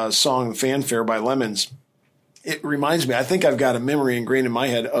first song, The Fanfare by Lemons, it reminds me, I think I've got a memory ingrained in my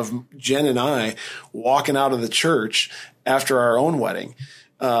head of Jen and I walking out of the church after our own wedding.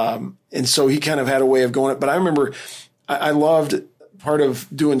 And so he kind of had a way of going. But I remember I loved part of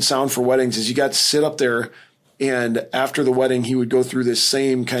doing sound for weddings is you got to sit up there, and after the wedding, he would go through this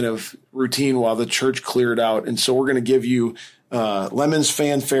same kind of routine while the church cleared out. And so we're going to give you Lemon's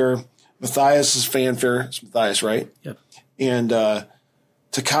Fanfare, Matthias's Fanfare. It's Matthias, right? Yep. And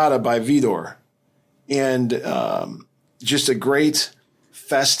Toccata by Vidor. And just a great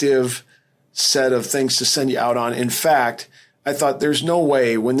festive set of things to send you out on. In fact, I thought there's no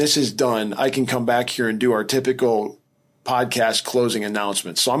way when this is done, I can come back here and do our typical podcast closing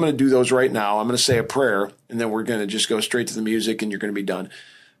announcements. So I'm going to do those right now. I'm going to say a prayer, and then we're going to just go straight to the music, and you're going to be done.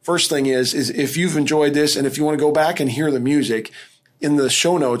 First thing is if you've enjoyed this, and if you want to go back and hear the music, in the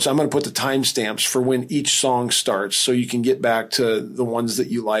show notes, I'm going to put the timestamps for when each song starts so you can get back to the ones that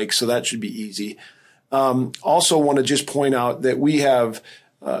you like. So that should be easy. Also want to just point out that we have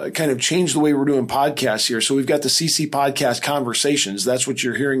kind of changed the way we're doing podcasts here. So we've got the CC Podcast Conversations. That's what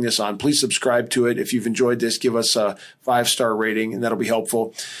you're hearing this on. Please subscribe to it. If you've enjoyed this, give us a 5-star rating, and that'll be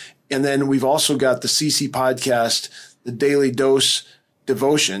helpful. And then we've also got the CC Podcast, the Daily Dose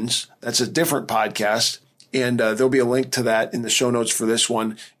Devotions. That's a different podcast. And there'll be a link to that in the show notes for this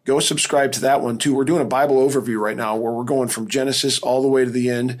one. Go subscribe to that one too. We're doing a Bible overview right now where we're going from Genesis all the way to the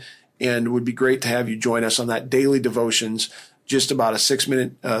end. And it would be great to have you join us on that daily devotions. Just about a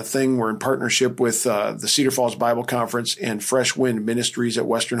 6-minute thing. We're in partnership with the Cedar Falls Bible Conference and Fresh Wind Ministries at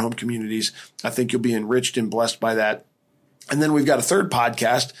Western Home Communities. I think you'll be enriched and blessed by that. And then we've got a third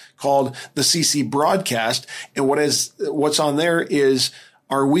podcast called the CC Broadcast. And what's on there is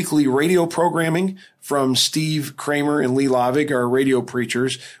our weekly radio programming from Steve Kramer and Lee Lavig, our radio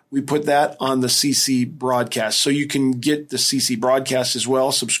preachers. We put that on the CC Broadcast. So you can get the CC Broadcast as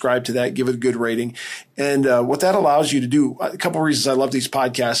well. Subscribe to that. Give it a good rating. And what that allows you to do, a couple of reasons I love these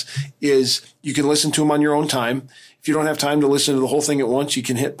podcasts, is you can listen to them on your own time. If you don't have time to listen to the whole thing at once, you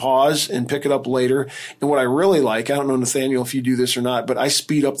can hit pause and pick it up later. And what I really like, I don't know, Nathaniel, if you do this or not, but I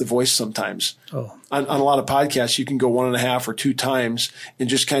speed up the voice sometimes. Oh. On a lot of podcasts, you can go 1.5 or 2 times and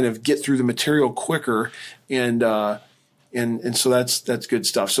just kind of get through the material quicker. And so that's good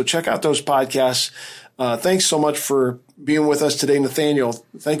stuff. So check out those podcasts. Thanks so much for being with us today, Nathaniel.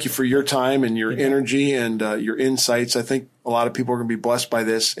 Thank you for your time and your energy and your insights. I think a lot of people are going to be blessed by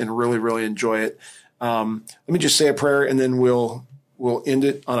this and really, really enjoy it. Let me just say a prayer, and then we'll end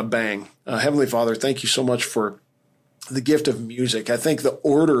it on a bang. Heavenly Father, thank you so much for the gift of music. I think the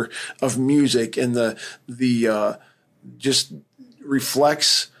order of music and the just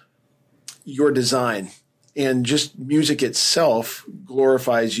reflects your design, and just music itself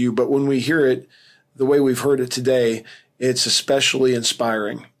glorifies you. But when we hear it the way we've heard it today, it's especially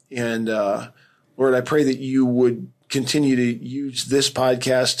inspiring. And Lord, I pray that you would continue to use this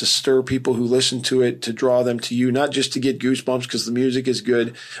podcast to stir people who listen to it, to draw them to you, not just to get goosebumps because the music is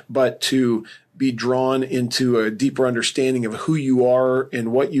good, but to be drawn into a deeper understanding of who you are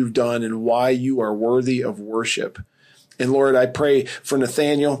and what you've done and why you are worthy of worship. And Lord, I pray for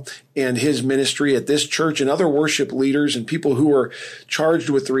Nathaniel and his ministry at this church and other worship leaders and people who are charged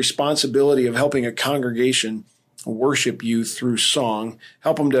with the responsibility of helping a congregation worship you through song.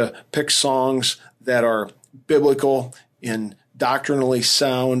 Help them to pick songs that are biblical and doctrinally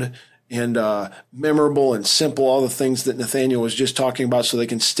sound and memorable and simple, all the things that Nathaniel was just talking about, so they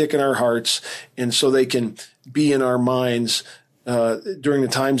can stick in our hearts and so they can be in our minds during the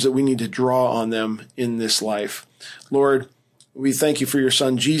times that we need to draw on them in this life. Lord, we thank you for your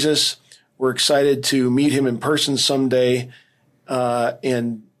son, Jesus. We're excited to meet him in person someday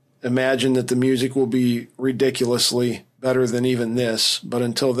and imagine that the music will be ridiculously better than even this. But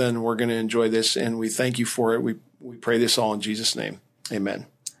until then, we're going to enjoy this, and we thank you for it. We pray this all in Jesus' name. Amen.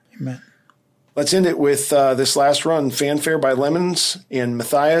 Amen. Let's end it with this last run, Fanfare by Lemons and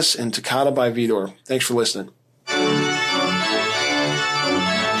Matthias and Toccata by Vidor. Thanks for listening.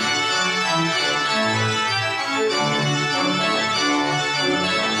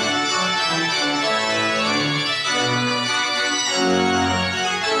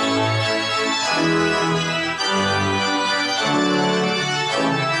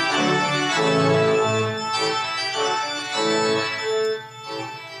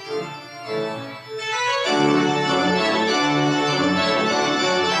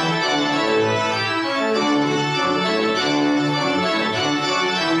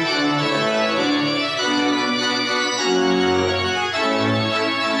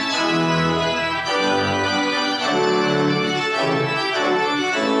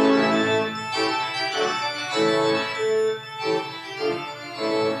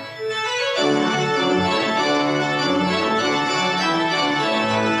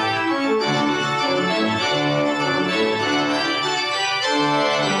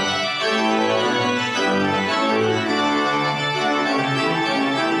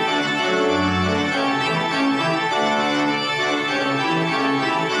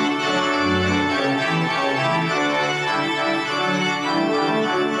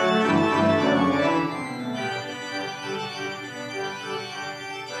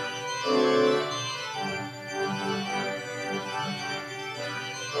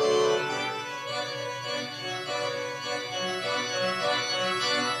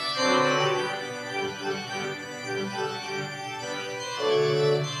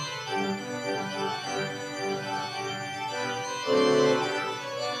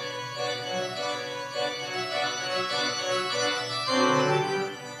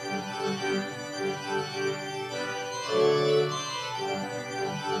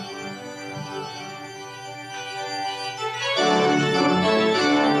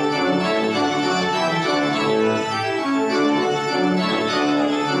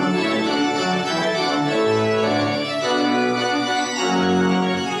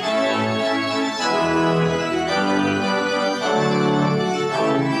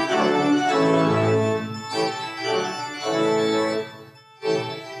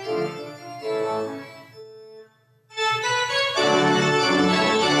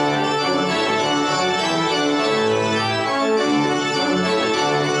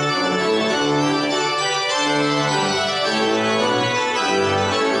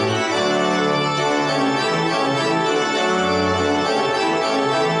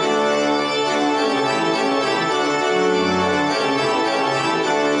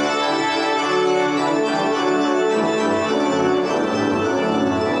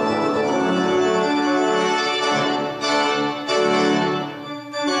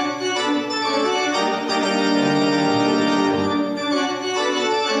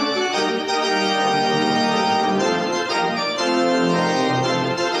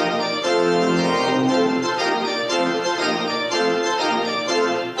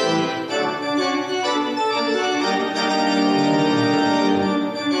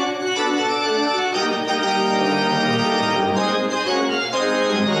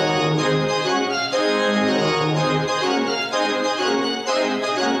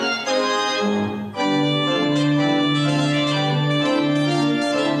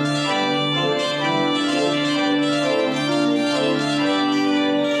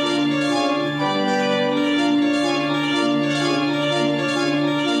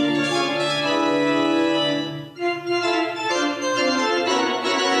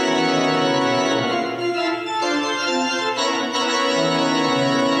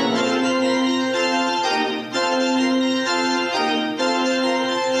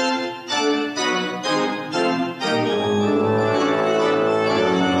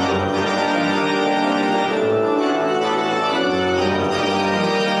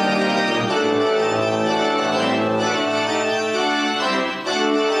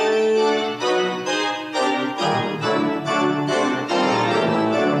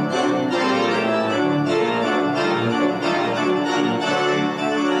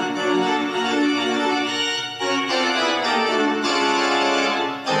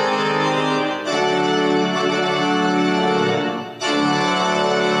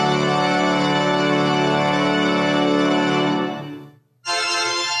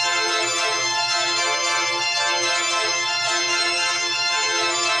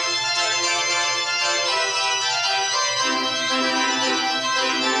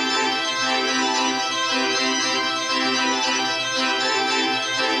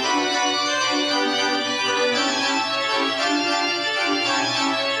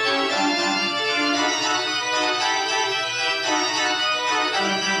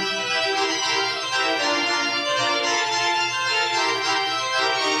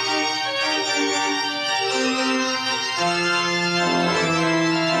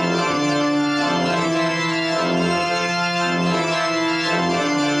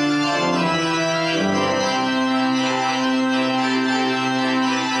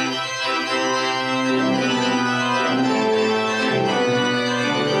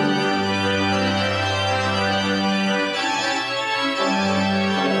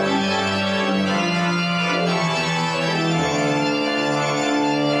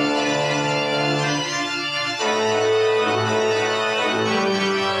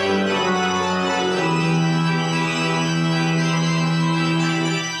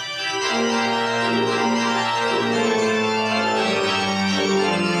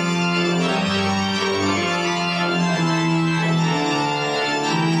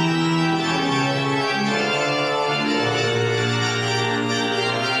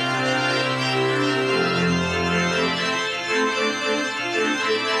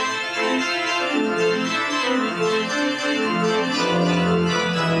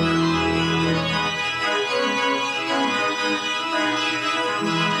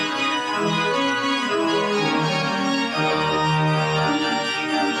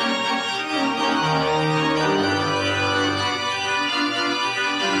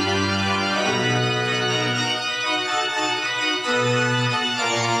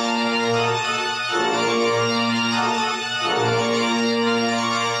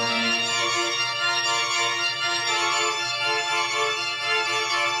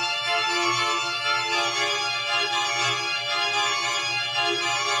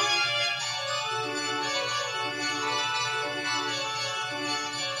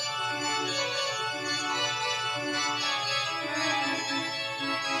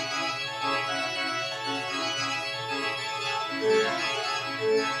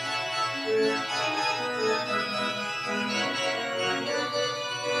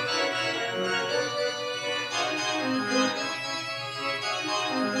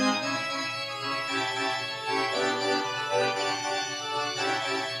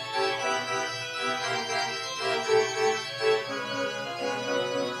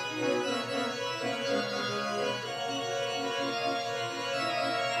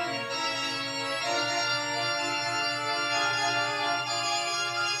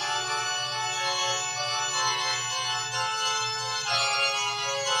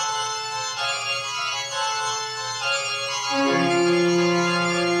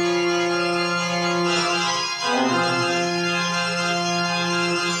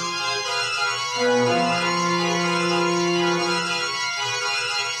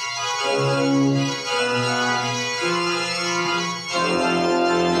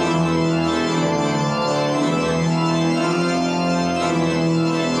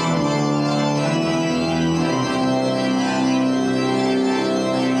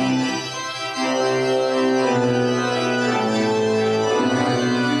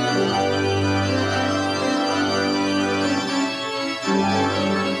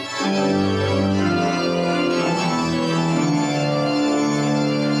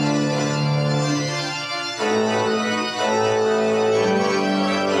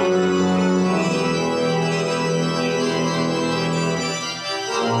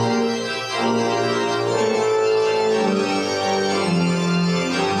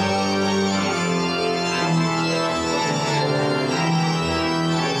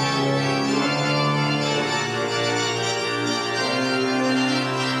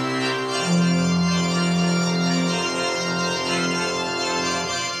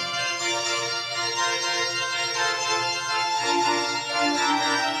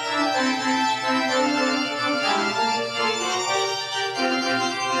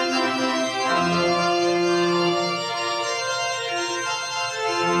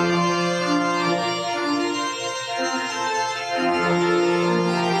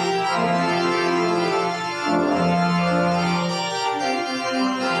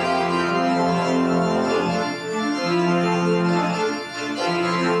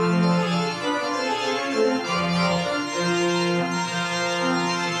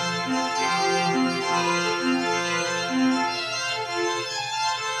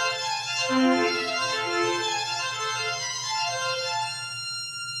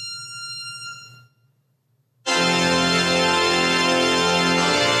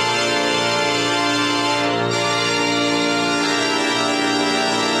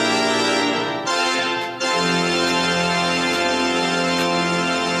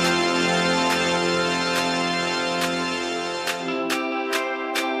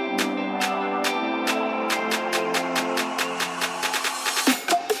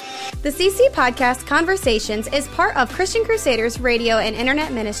 The CC Podcast Conversations is part of Christian Crusaders radio and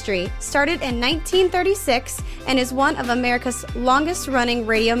internet ministry, started in 1936 and is one of America's longest-running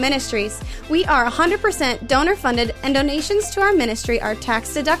radio ministries. We are 100% donor-funded, and donations to our ministry are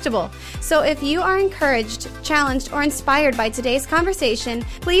tax-deductible. So if you are encouraged, challenged, or inspired by today's conversation,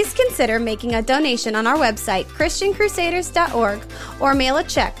 please consider making a donation on our website, christiancrusaders.org, or mail a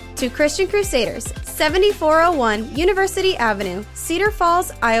check to Christian Crusaders, 7401 University Avenue, Cedar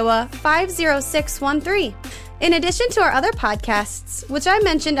Falls, Iowa, 50613. In addition to our other podcasts, which I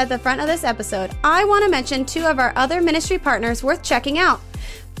mentioned at the front of this episode, I want to mention two of our other ministry partners worth checking out.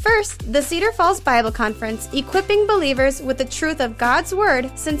 First, the Cedar Falls Bible Conference, equipping believers with the truth of God's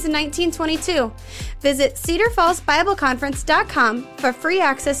Word since 1922. Visit cedarfallsbibleconference.com for free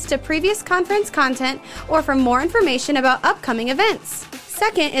access to previous conference content or for more information about upcoming events.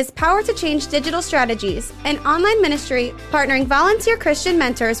 Second is Power to Change Digital Strategies, an online ministry partnering volunteer Christian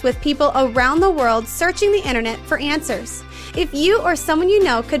mentors with people around the world searching the internet for answers. If you or someone you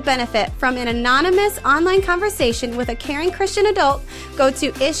know could benefit from an anonymous online conversation with a caring Christian adult, go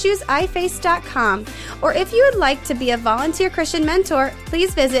to issuesiface.com. Or if you would like to be a volunteer Christian mentor,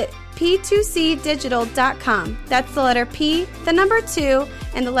 please visit p2cdigital.com. That's the letter P, the number 2,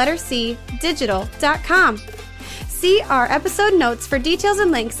 and the letter C, digital.com. See our episode notes for details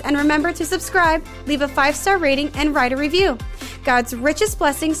and links, and remember to subscribe, leave a 5-star rating, and write a review. God's richest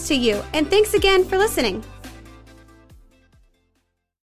blessings to you, and thanks again for listening.